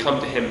spirit. When we come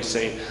to Him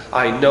saying,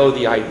 I know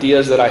the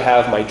ideas that I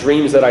have, my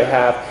dreams that I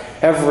have,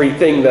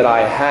 everything that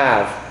I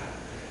have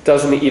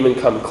doesn't even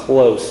come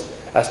close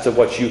as to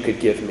what you could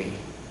give me.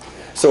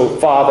 So,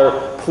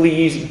 Father,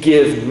 please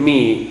give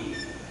me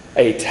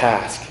a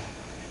task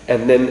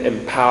and then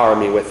empower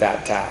me with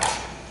that task.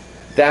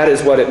 That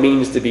is what it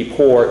means to be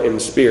poor in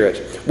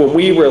spirit. When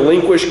we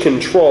relinquish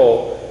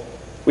control,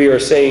 we are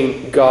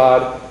saying,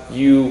 God,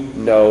 you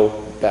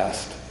know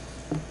best.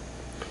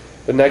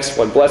 The next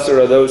one, blessed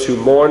are those who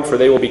mourn, for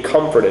they will be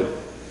comforted.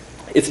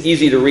 It's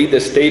easy to read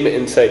this statement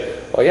and say,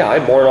 well, yeah,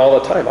 I mourn all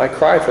the time. I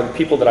cry for the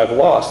people that I've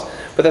lost.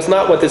 But that's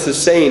not what this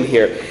is saying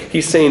here.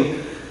 He's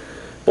saying,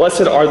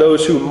 blessed are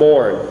those who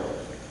mourn.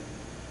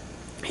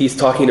 He's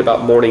talking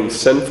about mourning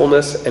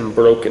sinfulness and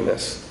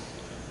brokenness,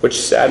 which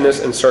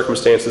sadness and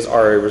circumstances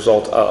are a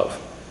result of.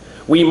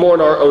 We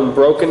mourn our own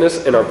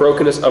brokenness and our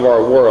brokenness of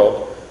our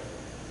world.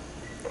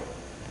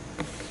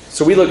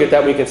 So we look at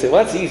that and we can say,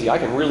 well, that's easy. I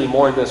can really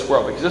mourn this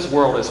world because this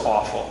world is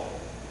awful.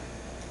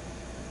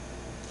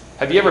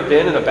 Have you ever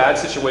been in a bad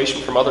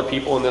situation from other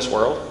people in this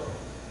world?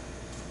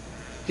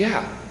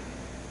 Yeah.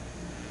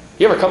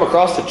 You ever come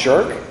across a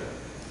jerk?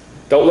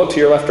 Don't look to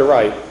your left or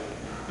right.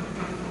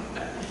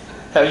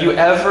 Have you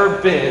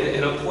ever been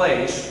in a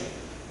place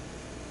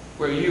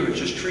where you were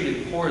just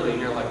treated poorly and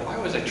you're like, why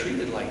was I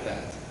treated like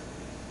that?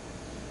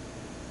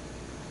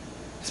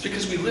 It's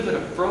because we live in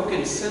a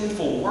broken,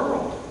 sinful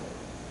world.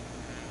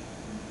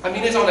 I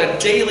mean, it's on a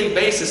daily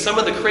basis some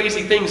of the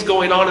crazy things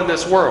going on in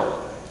this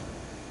world.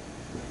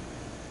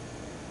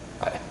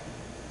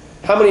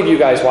 How many of you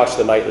guys watch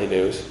the nightly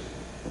news?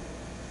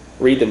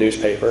 Read the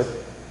newspaper?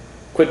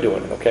 Quit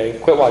doing it, okay?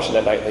 Quit watching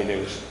that nightly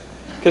news.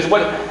 Because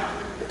what,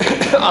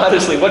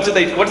 honestly, what do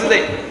they,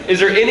 is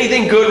there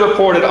anything good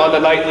reported on the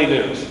nightly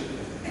news?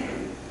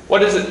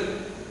 What is it?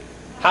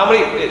 How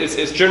many,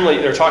 it's generally,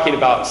 they're talking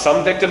about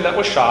some victim that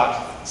was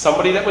shot,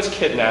 somebody that was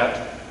kidnapped,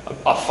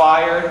 a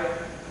fire.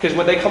 Because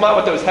when they come out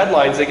with those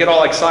headlines, they get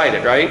all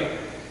excited, right?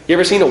 You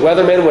ever seen a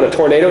weatherman when a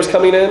tornado's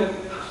coming in?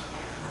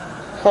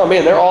 Oh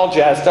man, they're all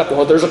jazzed up.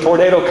 Well, there's a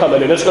tornado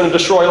coming and it's going to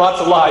destroy lots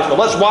of lives. But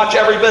let's watch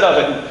every bit of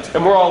it.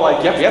 And we're all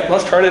like, yep,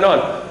 let's turn it on.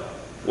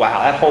 Wow,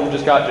 that home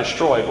just got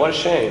destroyed. What a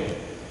shame.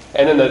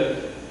 And then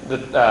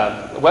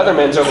the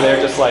weatherman's over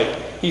there just like,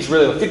 he's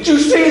really like, did you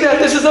see that?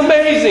 This is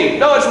amazing.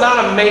 No, it's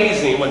not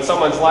amazing when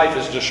someone's life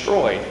is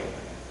destroyed.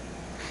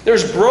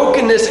 There's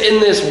brokenness in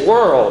this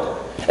world,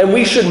 and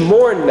we should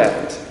mourn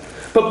that.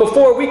 But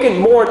before we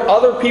can mourn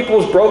other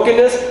people's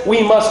brokenness,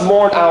 we must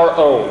mourn our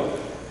own.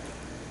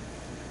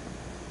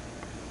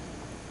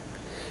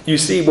 You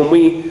see, when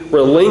we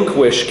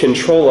relinquish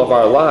control of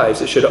our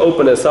lives, it should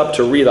open us up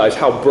to realize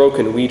how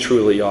broken we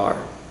truly are.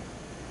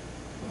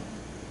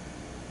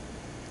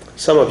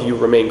 Some of you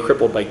remain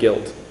crippled by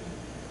guilt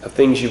of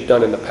things you've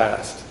done in the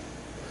past.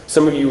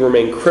 Some of you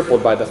remain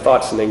crippled by the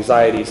thoughts and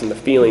anxieties and the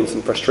feelings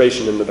and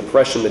frustration and the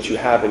depression that you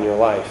have in your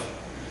life.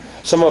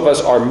 Some of us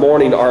are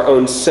mourning our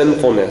own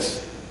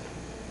sinfulness.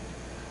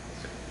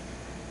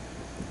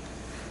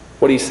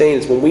 What he's saying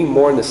is when we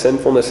mourn the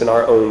sinfulness in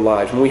our own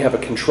lives, when we have a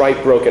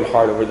contrite, broken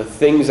heart over the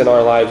things in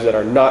our lives that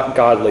are not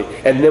godly,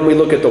 and then we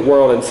look at the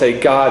world and say,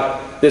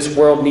 God, this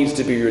world needs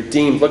to be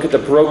redeemed. Look at the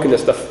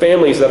brokenness, the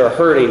families that are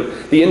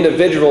hurting, the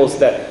individuals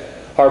that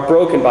are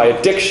broken by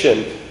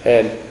addiction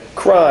and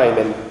crime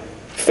and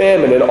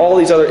famine and all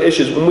these other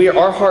issues. When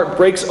our heart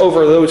breaks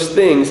over those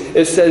things,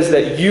 it says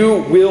that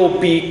you will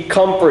be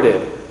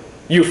comforted.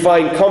 You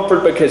find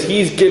comfort because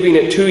he's giving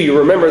it to you.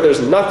 Remember, there's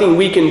nothing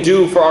we can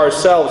do for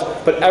ourselves,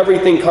 but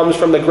everything comes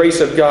from the grace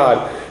of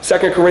God.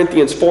 2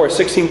 Corinthians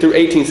 4:16 through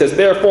 18 says,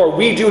 therefore,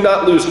 we do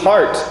not lose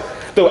heart.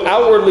 Though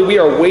outwardly we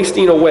are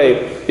wasting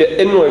away, yet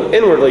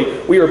inwardly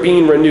we are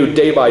being renewed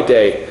day by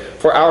day.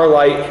 For our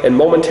light and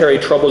momentary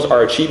troubles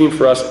are achieving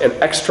for us an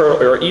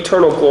external or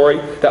eternal glory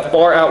that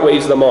far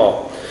outweighs them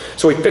all.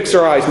 So we fix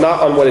our eyes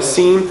not on what is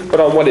seen, but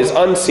on what is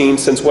unseen,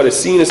 since what is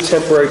seen is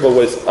temporary, but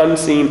what is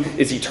unseen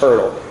is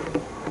eternal.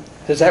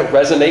 Does that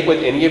resonate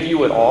with any of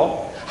you at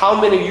all? How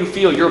many of you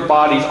feel your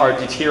bodies are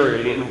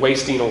deteriorating and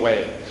wasting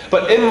away?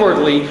 But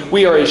inwardly,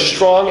 we are as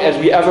strong as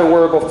we ever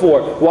were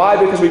before.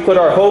 Why? Because we put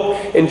our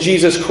hope in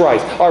Jesus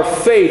Christ, our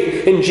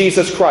faith in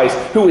Jesus Christ,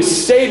 who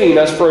is saving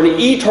us for an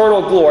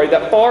eternal glory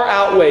that far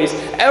outweighs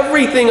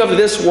everything of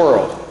this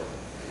world.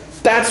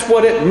 That's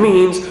what it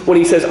means when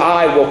he says,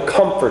 I will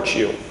comfort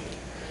you,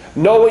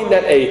 knowing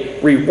that a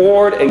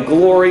reward and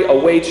glory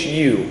awaits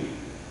you.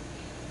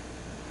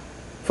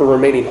 for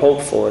remaining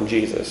hopeful in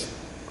Jesus.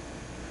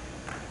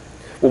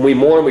 When we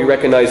mourn, we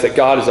recognize that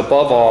God is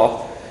above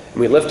all, and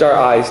we lift our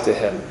eyes to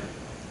him.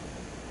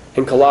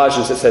 In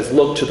Colossians, it says,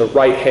 look to the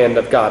right hand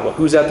of God. Well,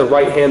 who's at the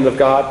right hand of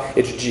God?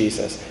 It's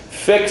Jesus.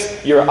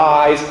 Fix your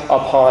eyes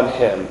upon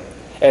him,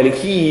 and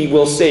he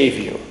will save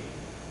you.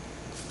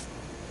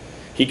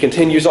 He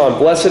continues on,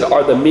 blessed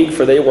are the meek,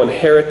 for they will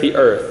inherit the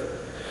earth.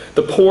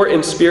 The poor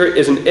in spirit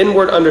is an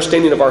inward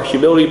understanding of our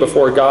humility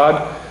before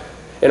God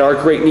and our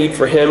great need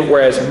for him,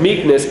 whereas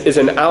meekness is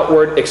an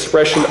outward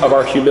expression of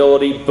our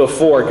humility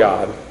before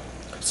God,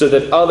 so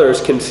that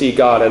others can see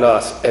God in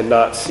us and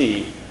not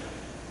see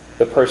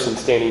the person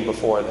standing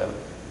before them.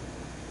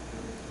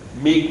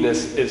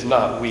 Meekness is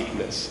not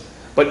weakness,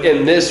 but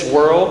in this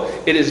world,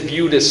 it is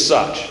viewed as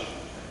such.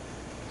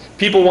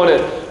 People want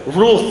to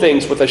rule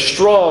things with a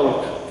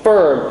strong,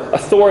 firm,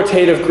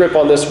 authoritative grip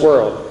on this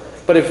world.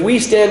 But if we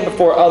stand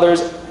before others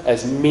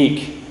as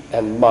meek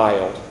and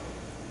mild,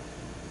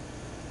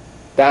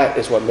 that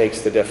is what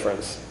makes the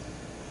difference.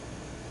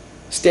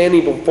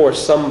 Standing before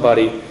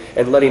somebody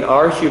and letting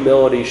our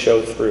humility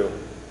show through.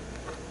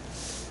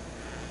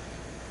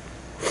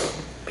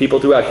 People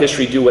throughout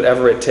history do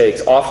whatever it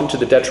takes, often to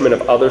the detriment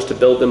of others, to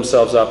build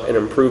themselves up and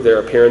improve their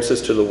appearances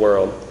to the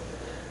world.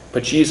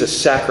 But Jesus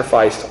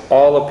sacrificed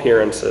all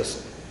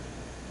appearances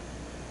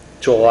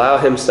to allow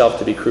himself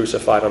to be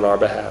crucified on our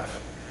behalf.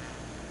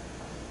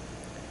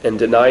 And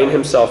denying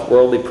himself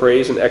worldly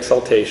praise and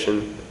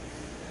exaltation,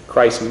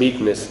 Christ's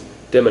meekness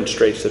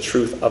demonstrates the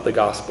truth of the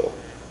gospel.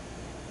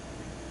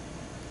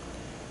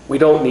 We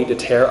don't need to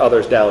tear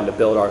others down to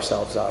build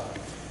ourselves up.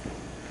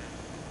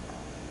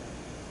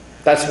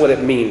 That's what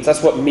it means.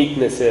 That's what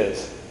meekness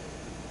is.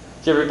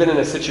 Have you ever been in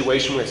a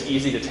situation where it's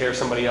easy to tear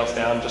somebody else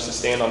down just to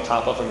stand on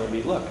top of them and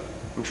be, look,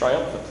 I'm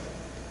triumphant.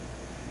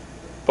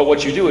 But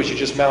what you do is you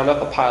just mount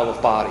up a pile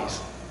of bodies.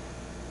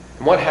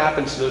 And what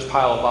happens to those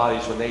pile of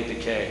bodies when they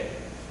decay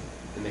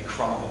and they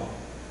crumble?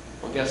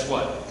 Well, guess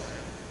what?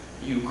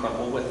 You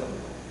crumble with them.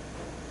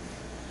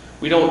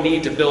 We don't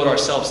need to build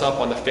ourselves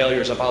up on the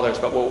failures of others,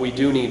 but what we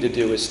do need to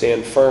do is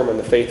stand firm in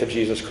the faith of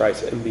Jesus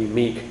Christ and be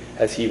meek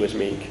as he was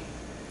meek.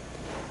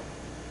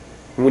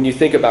 And when you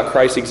think about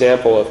Christ's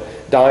example of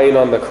dying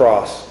on the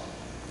cross,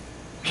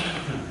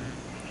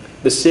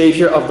 the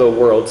Savior of the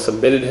world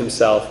submitted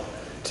himself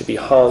to be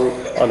hung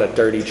on a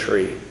dirty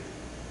tree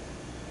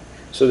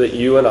so that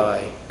you and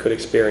I could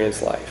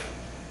experience life.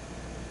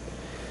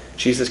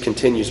 Jesus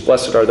continues,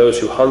 blessed are those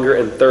who hunger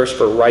and thirst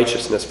for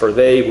righteousness, for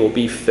they will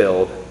be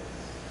filled.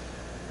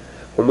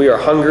 When we are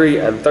hungry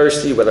and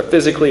thirsty, whether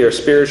physically or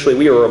spiritually,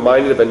 we are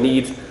reminded of a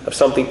need of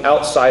something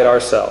outside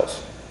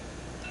ourselves.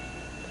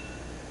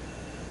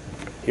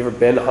 You ever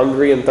been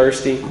hungry and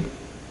thirsty?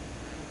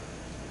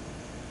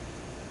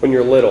 When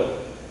you're little,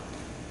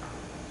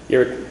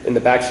 you're in the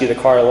backseat of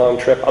the car on a long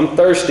trip. I'm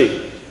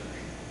thirsty.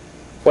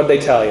 What'd they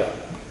tell you?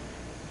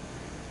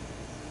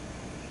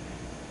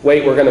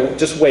 Wait,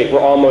 we're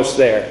almost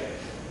there.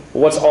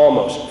 What's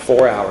almost?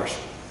 4 hours.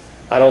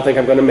 I don't think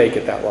I'm going to make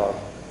it that long.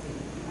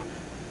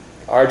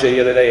 RJ the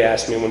other day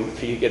asked me if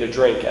he could get a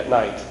drink at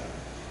night.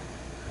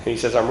 And he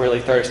says, I'm really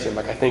thirsty. I'm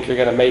like, I think you're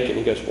going to make it. And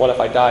he goes, what if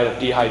I died of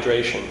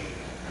dehydration?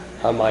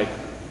 I'm like,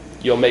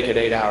 you'll make it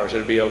 8 hours.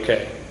 It'll be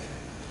okay.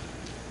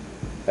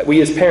 We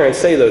as parents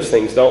say those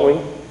things, don't we?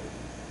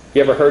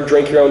 You ever heard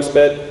drink your own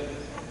spit?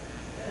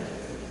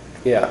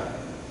 Yeah.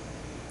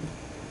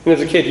 And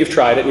as a kid, you've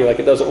tried it and you're like,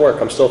 it doesn't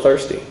work. I'm still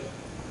thirsty.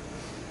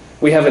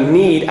 We have a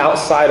need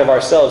outside of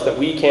ourselves that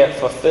we can't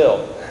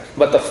fulfill.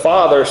 But the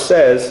Father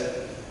says,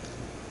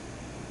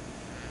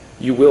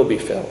 you will be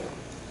filled.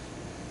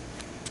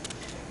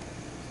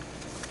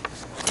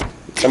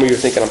 Some of you are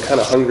thinking, I'm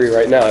kind of hungry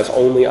right now. If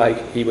only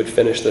he would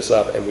finish this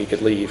up and we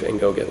could leave and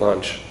go get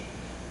lunch.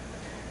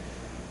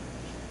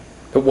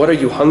 But what are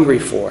you hungry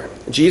for?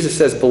 Jesus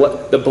says,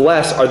 the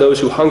blessed are those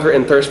who hunger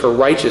and thirst for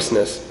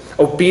righteousness,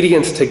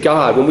 obedience to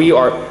God. When we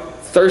are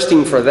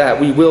thirsting for that,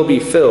 we will be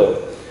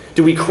filled.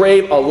 Do we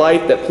crave a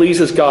life that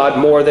pleases God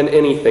more than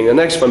anything? The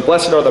next one,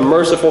 blessed are the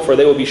merciful, for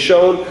they will be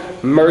shown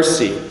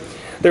mercy.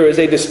 There is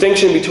a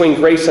distinction between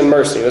grace and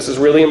mercy. This is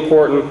really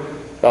important.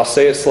 I'll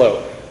say it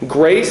slow.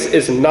 Grace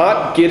is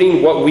not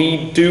getting what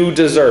we do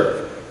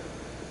deserve,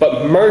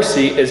 but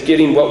mercy is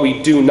getting what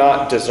we do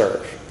not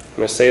deserve. I'm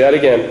going to say that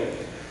again.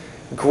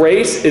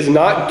 Grace is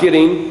not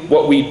getting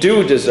what we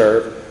do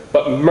deserve,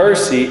 but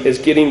mercy is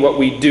getting what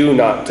we do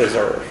not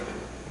deserve.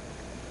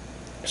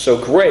 So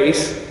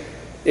grace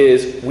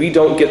is we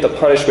don't get the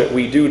punishment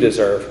we do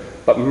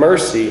deserve, but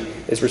mercy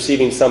is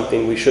receiving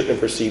something we shouldn't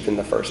have received in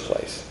the first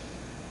place.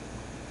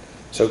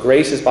 So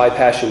grace is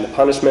bypassing the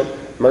punishment,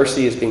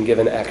 mercy is being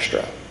given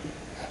extra.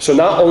 So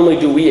not only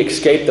do we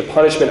escape the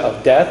punishment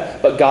of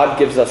death, but God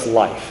gives us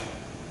life.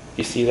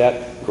 You see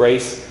that?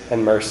 Grace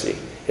and mercy.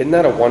 Isn't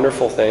that a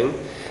wonderful thing?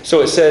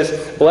 So it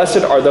says,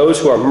 blessed are those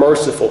who are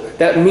merciful.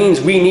 That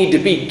means we need to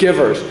be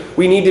givers.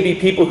 We need to be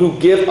people who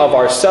give of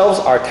ourselves,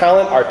 our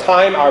talent, our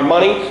time, our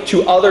money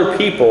to other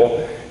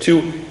people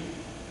to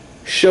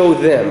show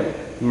them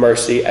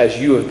mercy as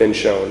you have been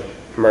shown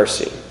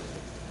mercy.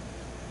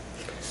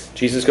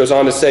 Jesus goes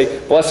on to say,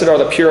 "Blessed are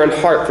the pure in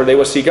heart, for they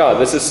will see God."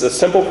 This is a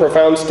simple,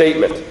 profound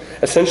statement,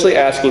 essentially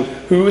asking,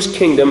 whose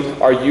kingdom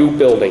are you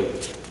building?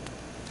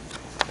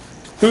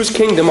 Whose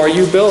kingdom are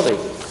you building?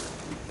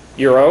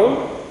 Your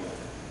own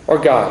or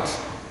God's?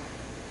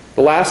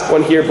 The last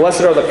one here,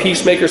 blessed are the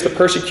peacemakers, the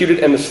persecuted,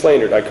 and the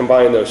slandered. I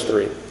combine those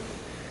three.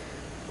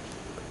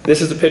 This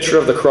is a picture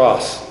of the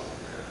cross.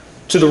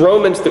 To the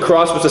Romans, the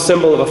cross was a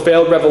symbol of a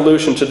failed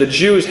revolution. To the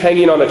Jews,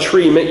 hanging on a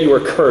tree meant you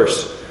were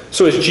cursed.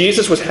 So as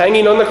Jesus was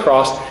hanging on the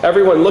cross,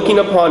 everyone looking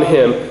upon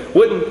him,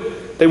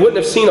 they wouldn't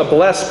have seen a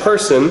blessed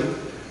person.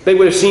 They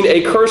would have seen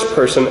a cursed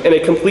person and a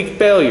complete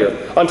failure.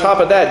 On top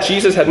of that,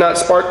 Jesus had not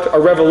sparked a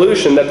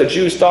revolution that the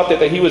Jews thought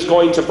that he was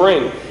going to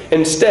bring.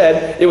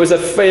 Instead, it was a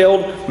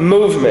failed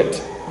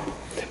movement.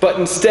 But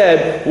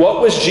instead, what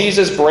was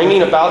Jesus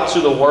bringing about to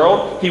the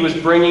world? He was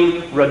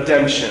bringing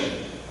redemption.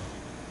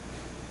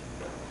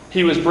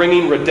 He was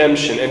bringing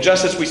redemption. And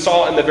just as we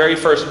saw in the very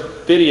first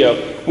video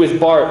with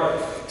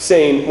Bart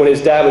saying, when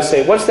his dad was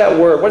saying, what's that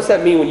word? What does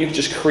that mean when you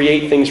just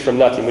create things from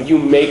nothing? When you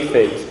make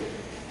things?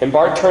 And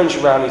Bart turns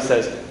around and he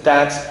says,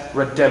 that's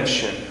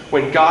redemption.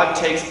 When God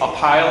takes a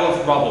pile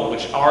of rubble,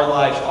 which our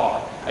lives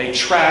are, a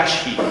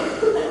trash heap,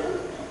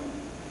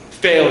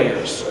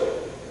 failures,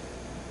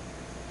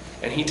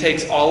 and he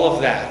takes all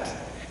of that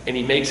and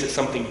he makes it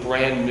something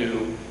brand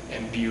new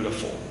and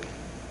beautiful.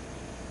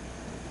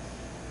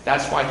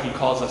 That's why he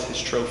calls us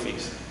his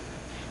trophies.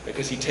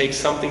 Because he takes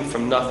something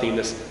from nothing,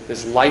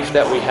 this life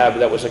that we have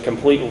that was a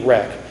complete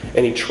wreck,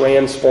 and he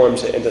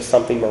transforms it into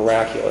something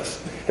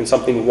miraculous and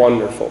something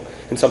wonderful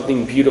and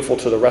something beautiful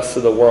to the rest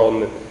of the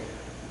world. And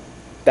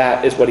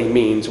that is what he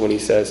means when he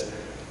says,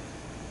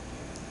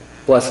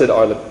 blessed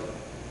are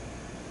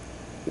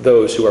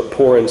those who are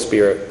poor in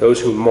spirit, those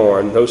who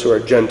mourn, those who are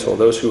gentle,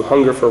 those who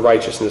hunger for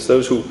righteousness,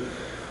 those who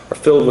are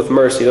filled with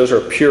mercy, those who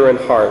are pure in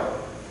heart.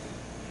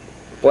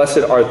 Blessed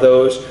are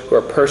those who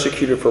are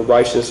persecuted for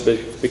righteousness,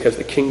 because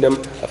the kingdom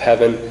of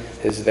heaven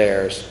is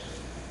theirs.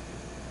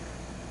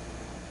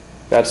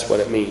 That's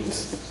what it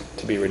means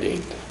to be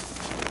redeemed.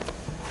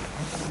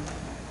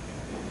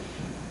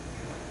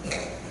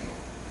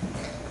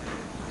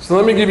 So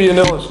let me give you an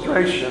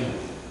illustration.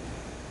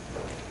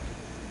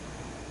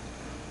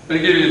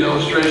 Let me give you an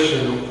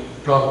illustration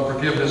from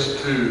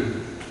forgiveness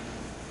to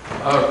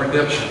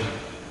redemption.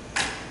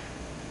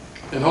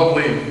 And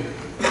hopefully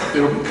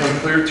it will become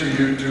clear to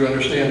you to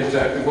understand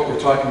exactly what we're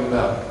talking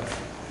about.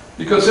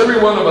 Because every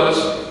one of us,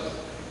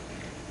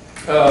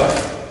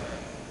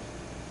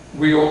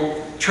 we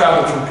all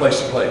travel from place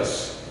to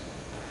place.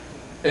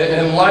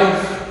 And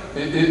life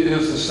it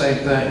is the same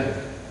thing.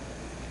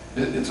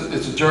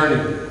 It's a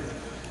journey.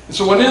 And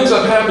so what ends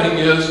up happening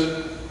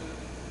is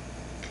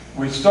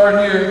we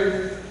start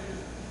here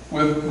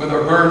with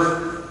our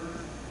birth,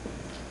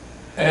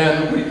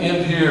 and we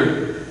end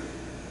here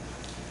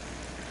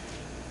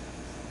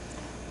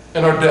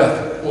in our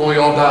death when we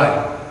all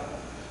die.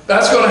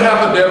 That's going to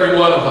happen to every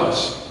one of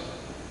us.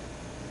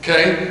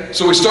 Okay?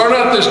 So we start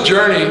out this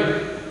journey,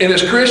 and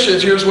as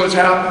Christians, here's what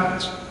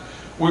happens.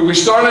 We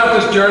start out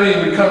this journey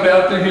and we come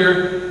down through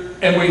here,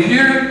 and we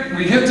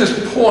hit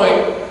this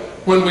point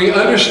when we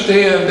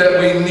understand that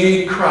we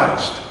need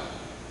Christ.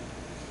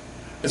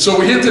 And so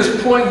we hit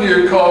this point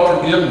here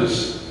called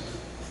forgiveness.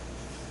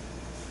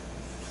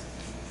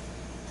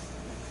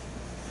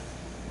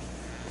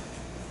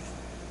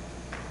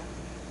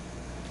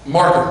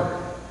 Marker.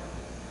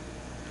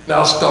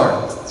 Now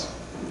start.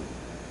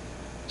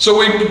 So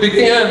we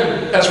begin,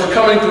 as we're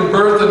coming from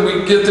birth, and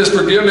we get this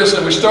forgiveness,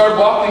 and we start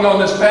walking on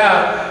this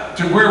path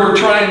to where we're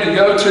trying to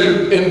go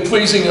to in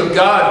pleasing of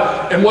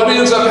God. And what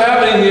ends up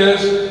happening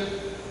is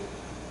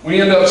we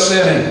end up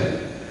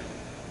sinning.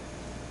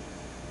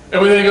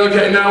 And we think,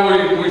 okay,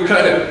 now we've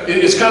kind of,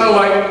 it's kind of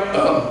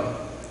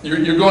like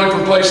you're going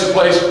from place to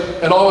place,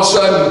 and all of a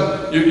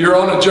sudden you're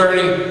on a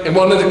journey, and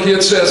one of the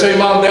kids says, hey,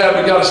 Mom, Dad,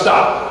 we got to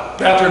stop.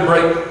 Bathroom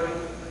break.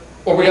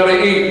 Or we got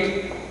to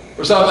eat.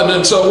 Or something.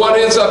 And so what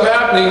ends up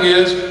happening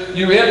is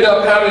you end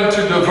up having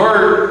to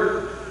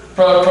divert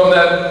from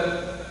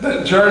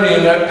that journey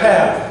and that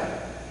path.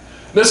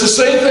 And it's the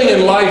same thing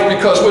in life,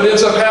 because what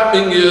ends up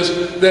happening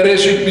is that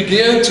as you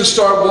begin to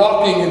start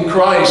walking in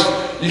Christ,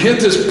 you hit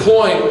this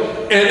point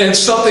and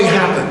something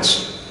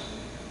happens.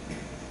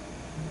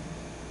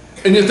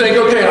 And you think,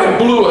 okay, I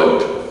blew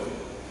it.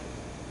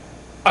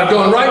 I'm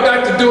going right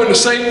back to doing the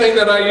same thing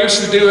that I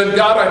used to do, and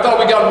God, I thought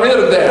we got rid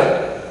of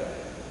that.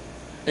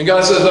 And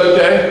God says,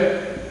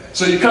 okay.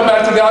 So you come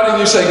back to God and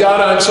you say,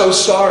 God, I'm so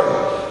sorry.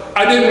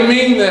 I didn't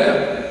mean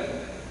that.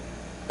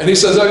 And he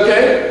says,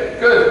 okay,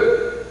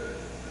 good.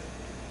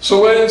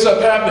 So what ends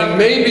up happening,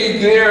 maybe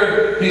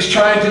there he's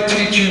trying to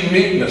teach you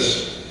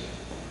meekness.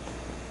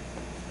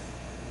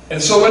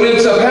 And so what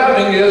ends up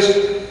happening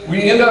is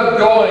we end up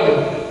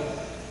going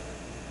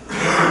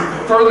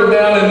further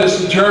down in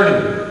this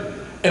journey.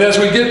 And as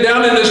we get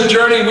down in this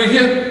journey, we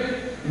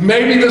hit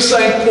maybe the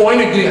same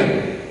point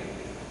again.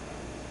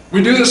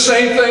 We do the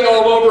same thing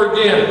all over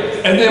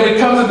again. And then we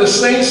come to the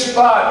same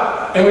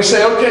spot and we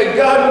say, okay,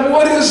 God,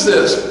 what is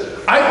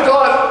this? I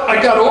thought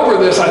I got over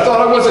this. I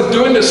thought I wasn't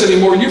doing this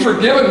anymore. You've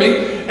forgiven me.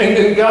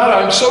 And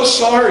God, I'm so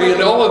sorry,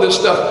 and all of this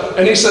stuff.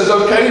 And he says,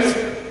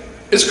 okay,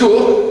 it's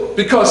cool.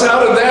 Because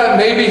out of that,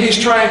 maybe he's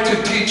trying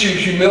to teach you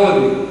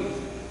humility.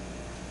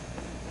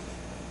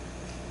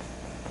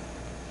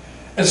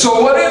 And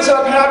so what ends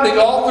up happening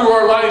all through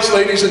our lives,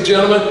 ladies and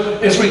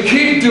gentlemen, is we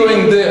keep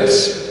doing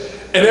this.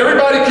 And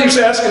everybody keeps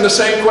asking the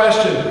same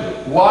question.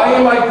 Why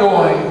am I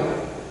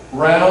going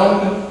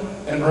round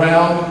and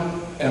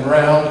round and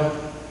round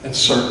in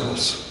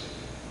circles?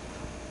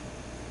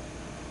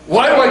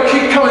 Why do I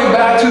keep coming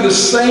back to the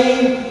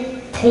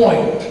same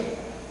point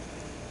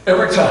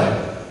every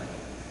time?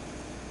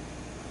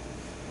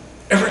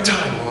 Every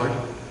time, Lord.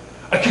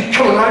 I keep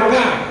coming right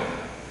back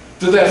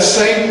to that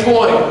same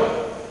point.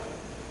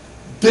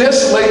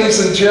 This,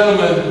 ladies and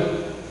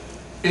gentlemen,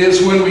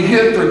 is when we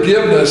hit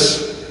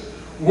forgiveness,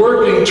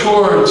 working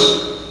towards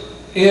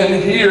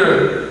in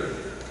here,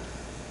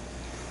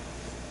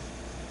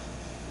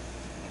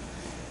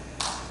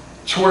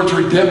 towards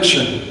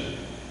redemption.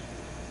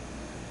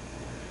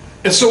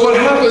 And so what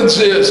happens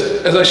is,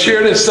 as I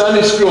shared in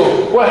Sunday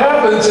school, what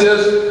happens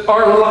is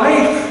our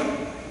life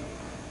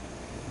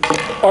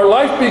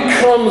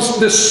becomes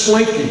this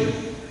slinky.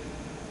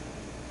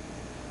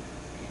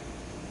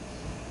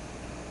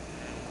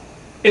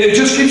 And it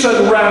just keeps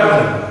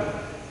unraveling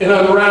and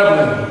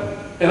unraveling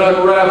and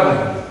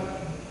unraveling.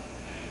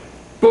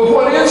 But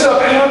what ends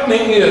up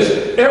happening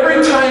is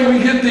every time we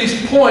hit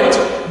these points,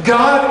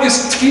 God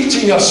is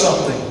teaching us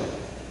something.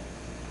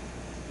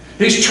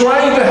 He's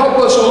trying to help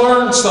us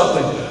learn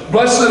something.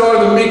 Blessed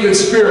are the meek in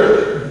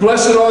spirit.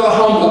 Blessed are the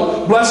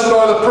humble. Blessed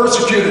are the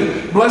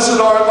persecuted. Blessed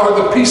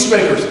are the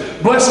peacemakers.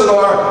 Blessed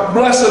are,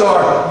 blessed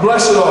are,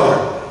 blessed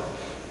are.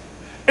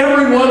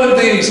 Every one of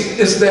these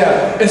is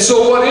that. And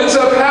so what ends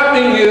up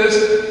happening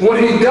is, what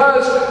he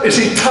does is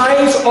he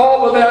ties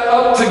all of that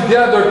up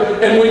together.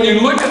 And when you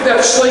look at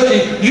that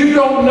slinky, you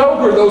don't know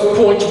where those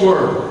points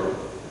were.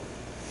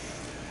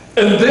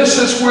 And this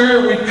is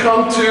where we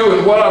come to,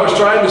 and what I was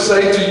trying to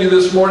say to you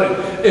this morning.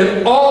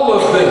 In all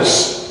of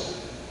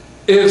this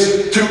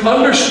is to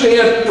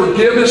understand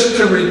forgiveness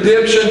to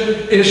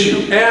redemption is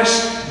you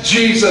ask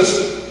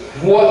Jesus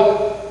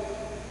what,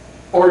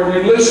 or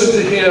you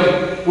listen to him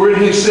where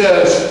he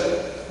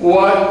says,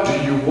 what do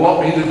you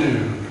want me to do?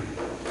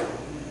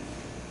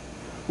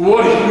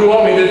 What do you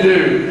want me to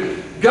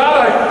do?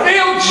 God, I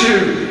failed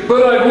you,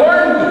 but I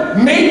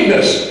learned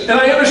meekness, and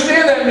I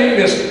understand that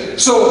meekness.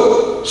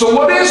 So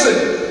what is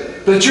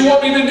it that you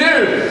want me to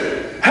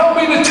do? Help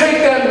me to take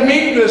that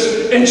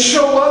meekness and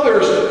show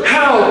others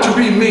how to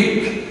be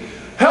meek.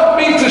 Help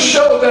me to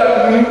show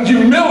that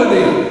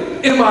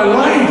humility in my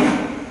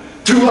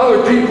life to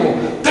other people.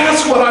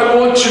 That's what I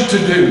want you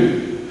to do.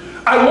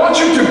 I want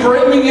you to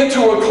bring me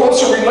into a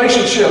closer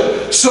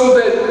relationship so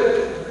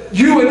that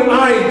you and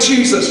I,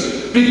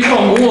 Jesus,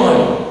 become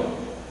one.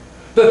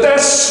 That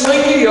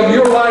slinky of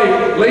your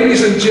life,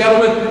 ladies and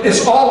gentlemen,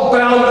 is all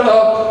bound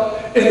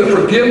up in the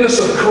forgiveness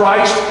of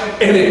Christ,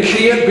 and it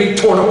can't be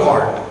torn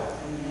apart.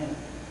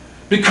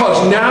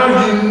 Because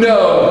now you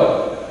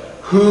know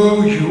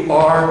who you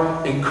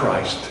are in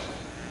Christ.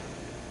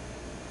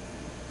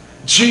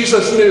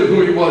 Jesus knew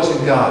who he was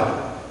in God.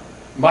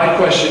 My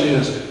question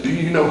is, do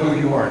you know who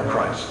you are in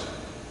Christ?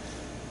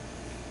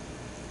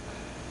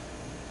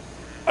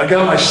 I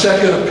got my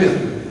second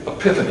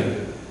epiphany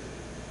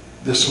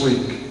this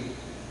week.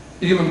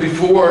 Even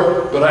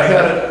before, but I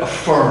had it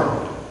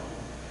affirmed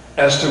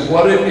as to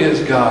what it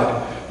is,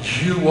 God,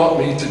 you want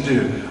me to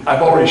do.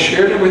 I've already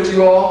shared it with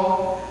you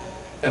all,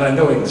 and I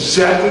know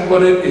exactly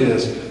what it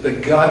is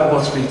that God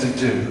wants me to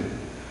do.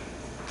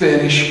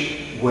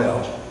 Finish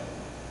well.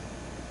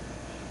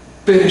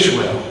 Finish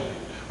well.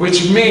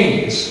 Which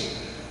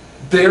means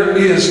there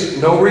is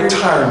no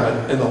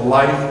retirement in the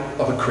life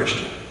of a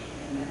Christian.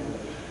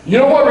 You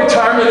know what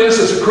retirement is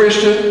as a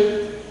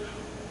Christian?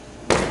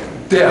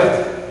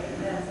 Death.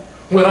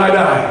 When I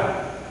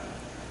die.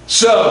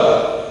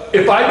 So,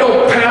 if I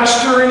don't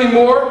pastor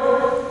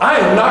anymore, I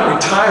am not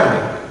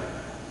retiring.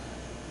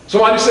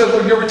 Somebody says,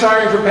 well, you're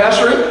retiring from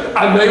pastoring?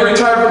 I may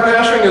retire from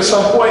pastoring at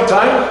some point in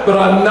time, but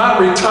I'm not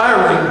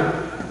retiring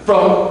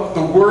from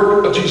the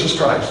work of Jesus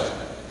Christ.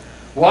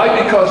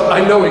 Why? Because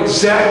I know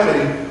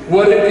exactly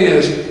what it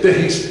is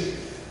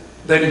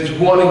that he's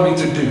wanting me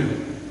to do.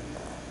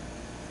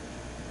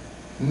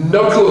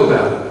 No clue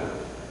about it.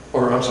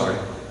 Or, I'm sorry.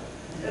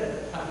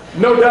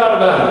 No doubt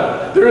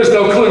about it. There is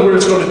no clue where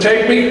it's going to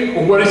take me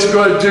or what it's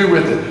going to do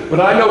with it. But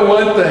I know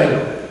one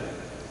thing.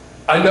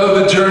 I know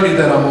the journey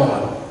that I'm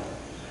on.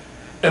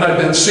 And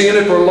I've been seeing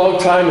it for a long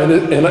time,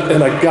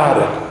 and I got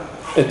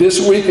it. And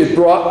this week it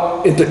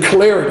brought into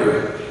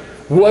clarity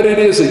what it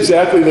is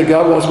exactly that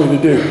God wants me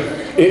to do.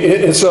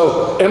 And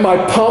so, am I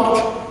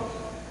pumped?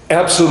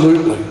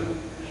 Absolutely.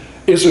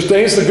 Is there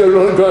things that are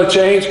going to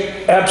change?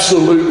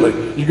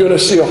 Absolutely. You're going to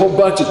see a whole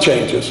bunch of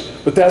changes.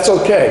 But that's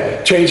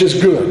okay. Change is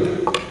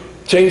good.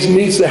 Change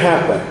needs to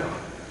happen.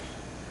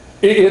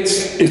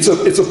 It's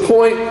a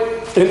point,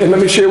 and let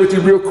me share with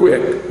you real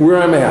quick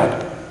where I'm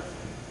at.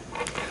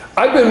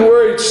 I've been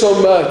worried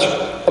so much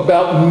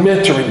about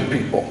mentoring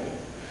people.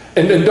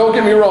 And don't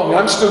get me wrong,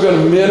 I'm still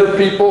going to mentor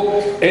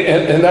people,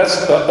 and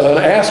that's an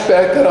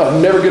aspect that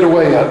I'll never get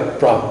away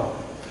from.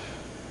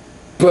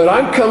 But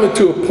I'm coming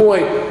to a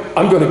point,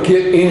 I'm going to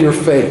get in your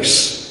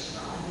face.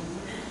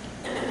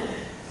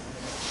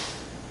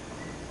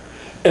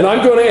 And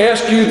I'm going to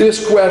ask you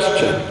this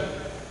question.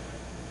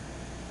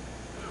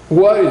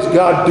 What is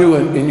God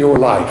doing in your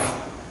life?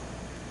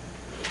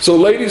 So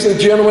ladies and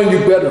gentlemen, you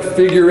better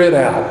figure it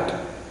out.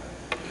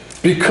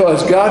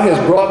 Because God has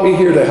brought me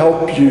here to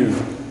help you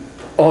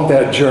on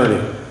that journey.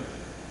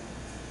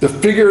 To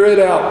figure it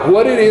out,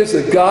 what it is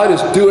that God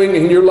is doing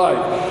in your life.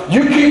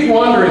 You keep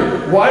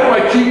wondering, why do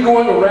I keep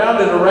going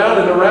around and around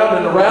and around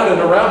and around and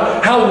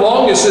around? How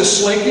long is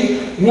this slinky?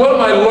 What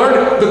am I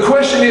learning? The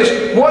question is,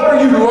 what are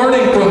you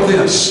learning from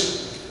this?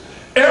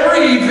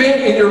 Every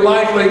event in your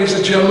life, ladies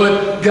and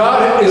gentlemen,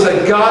 God is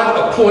a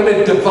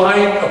God-appointed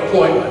divine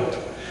appointment.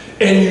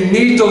 And you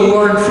need to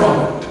learn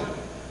from it.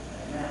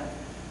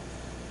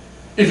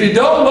 If you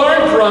don't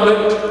learn from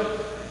it,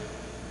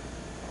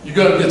 you're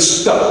going to get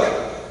stuck.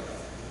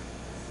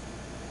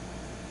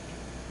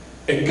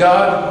 And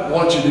God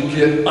wants you to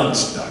get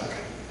unstuck.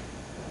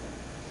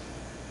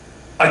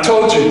 I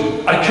told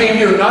you, I came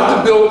here not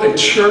to build a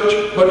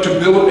church, but to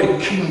build a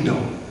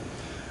kingdom.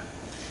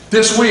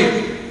 This week,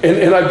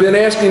 and I've been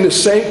asking the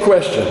same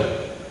question.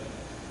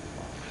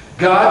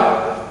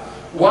 God,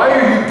 why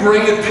are you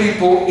bringing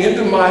people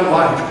into my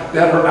life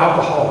that are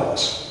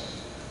alcoholics?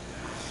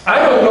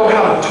 I don't know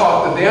how to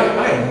talk to them.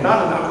 I am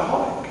not an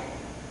alcoholic.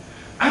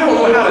 I don't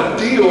know how to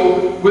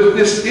deal with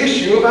this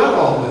issue of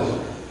alcoholism.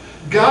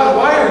 God,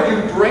 why are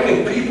you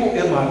bringing people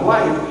in my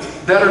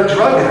life that are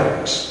drug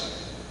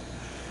addicts?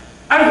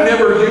 I've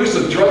never used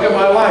a drug in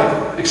my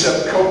life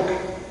except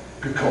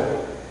Coca-Cola.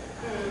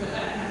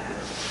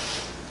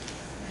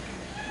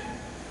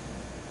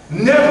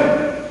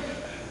 Never.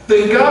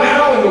 Then God,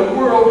 how in the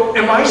world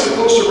am I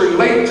supposed to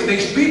relate to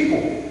these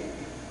people?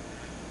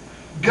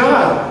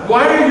 God,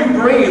 why are you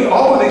bringing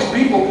all of these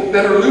people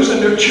that are losing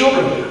their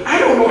children? I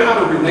don't know how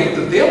to relate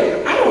to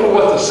them. I don't know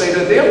what to say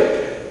to them.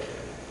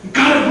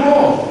 Got it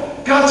wrong.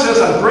 God says,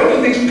 I'm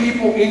bringing these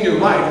people in your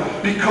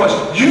life because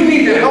you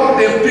need to help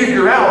them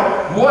figure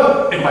out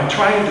what am I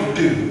trying to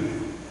do.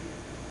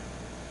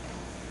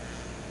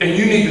 And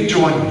you need to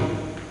join me.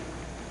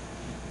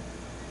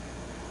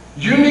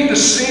 You need to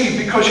see,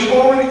 because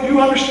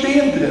you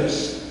understand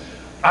this.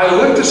 I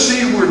look to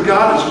see where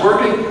God is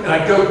working and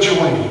I go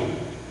join him.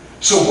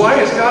 So why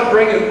is God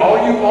bringing you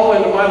all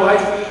into my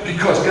life?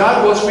 Because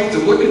God wants me to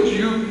look at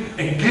you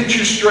and get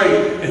you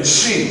straight and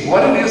see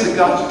what it is that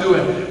God's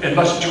doing, and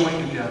let's join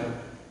together.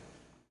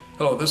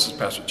 Hello, this is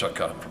Pastor Chuck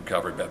Cotton from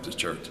Calvary Baptist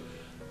Church.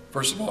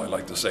 First of all, I'd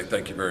like to say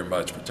thank you very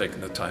much for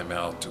taking the time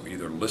out to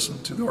either listen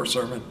to our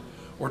sermon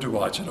or to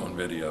watch it on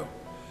video.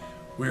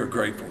 We are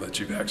grateful that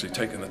you've actually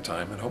taken the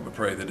time and hope and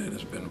pray that it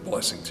has been a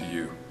blessing to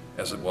you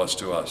as it was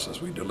to us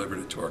as we delivered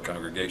it to our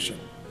congregation.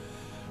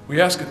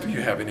 We ask if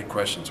you have any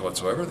questions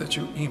whatsoever that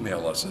you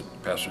email us at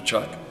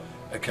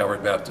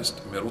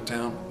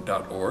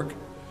pastorchuck@calvarybaptistmiddletown.org,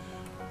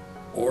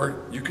 or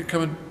you could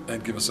come in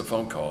and give us a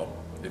phone call,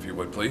 if you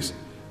would please,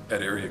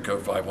 at area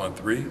code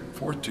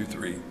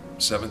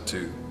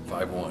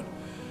 513-423-7251.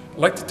 I'd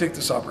like to take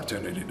this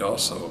opportunity to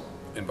also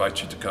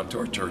invite you to come to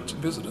our church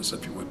and visit us,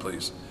 if you would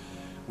please.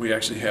 We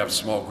actually have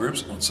small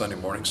groups on Sunday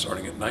morning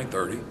starting at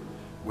 9:30,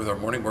 with our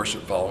morning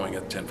worship following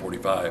at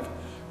 10:45.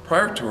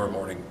 Prior to our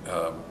morning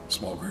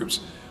small groups,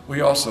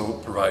 we also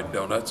provide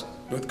donuts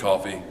with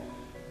coffee,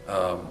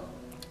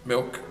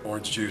 milk,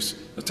 orange juice,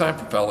 a time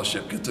for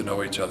fellowship, get to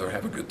know each other,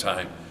 have a good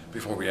time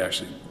before we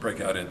actually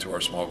break out into our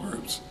small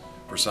groups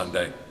for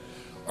Sunday.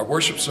 Our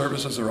worship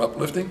services are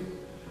uplifting,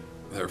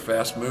 they're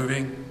fast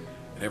moving,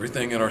 and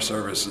everything in our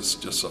service is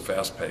just a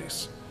fast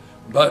pace.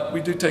 But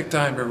we do take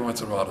time every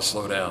once in a while to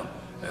slow down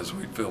as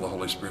we feel the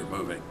Holy Spirit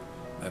moving,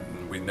 and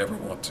we never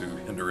want to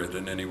hinder it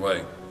in any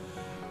way.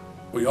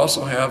 We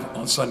also have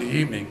on Sunday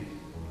evening,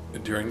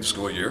 during the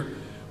school year,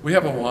 we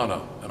have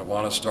Awana, and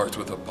Awana starts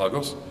with the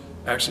Puggles,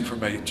 actually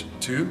from age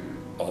 2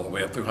 all the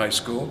way up through high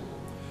school.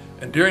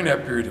 And during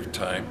that period of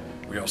time,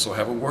 we also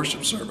have a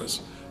worship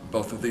service.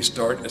 Both of these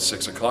start at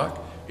 6 o'clock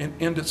and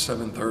end at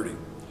 7:30.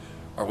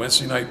 Our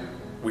Wednesday night,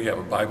 we have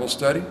a Bible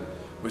study,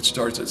 which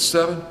starts at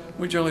 7.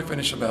 We generally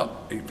finish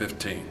about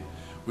 8:15.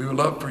 We would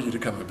love for you to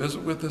come and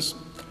visit with us.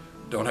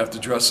 Don't have to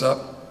dress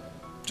up,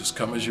 just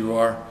come as you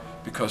are,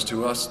 because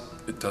to us,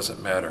 it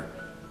doesn't matter.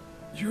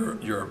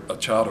 You're a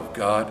child of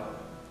God,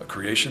 a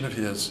creation of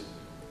His,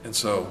 and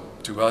so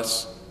to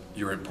us,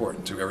 you're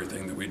important to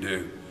everything that we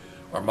do.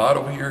 Our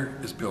motto here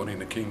is building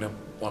the kingdom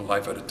one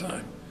life at a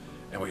time,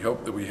 and we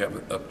hope that we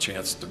have a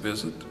chance to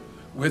visit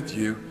with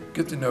you,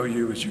 get to know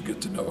you as you get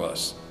to know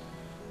us.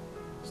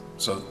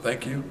 So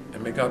thank you,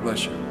 and may God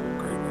bless you.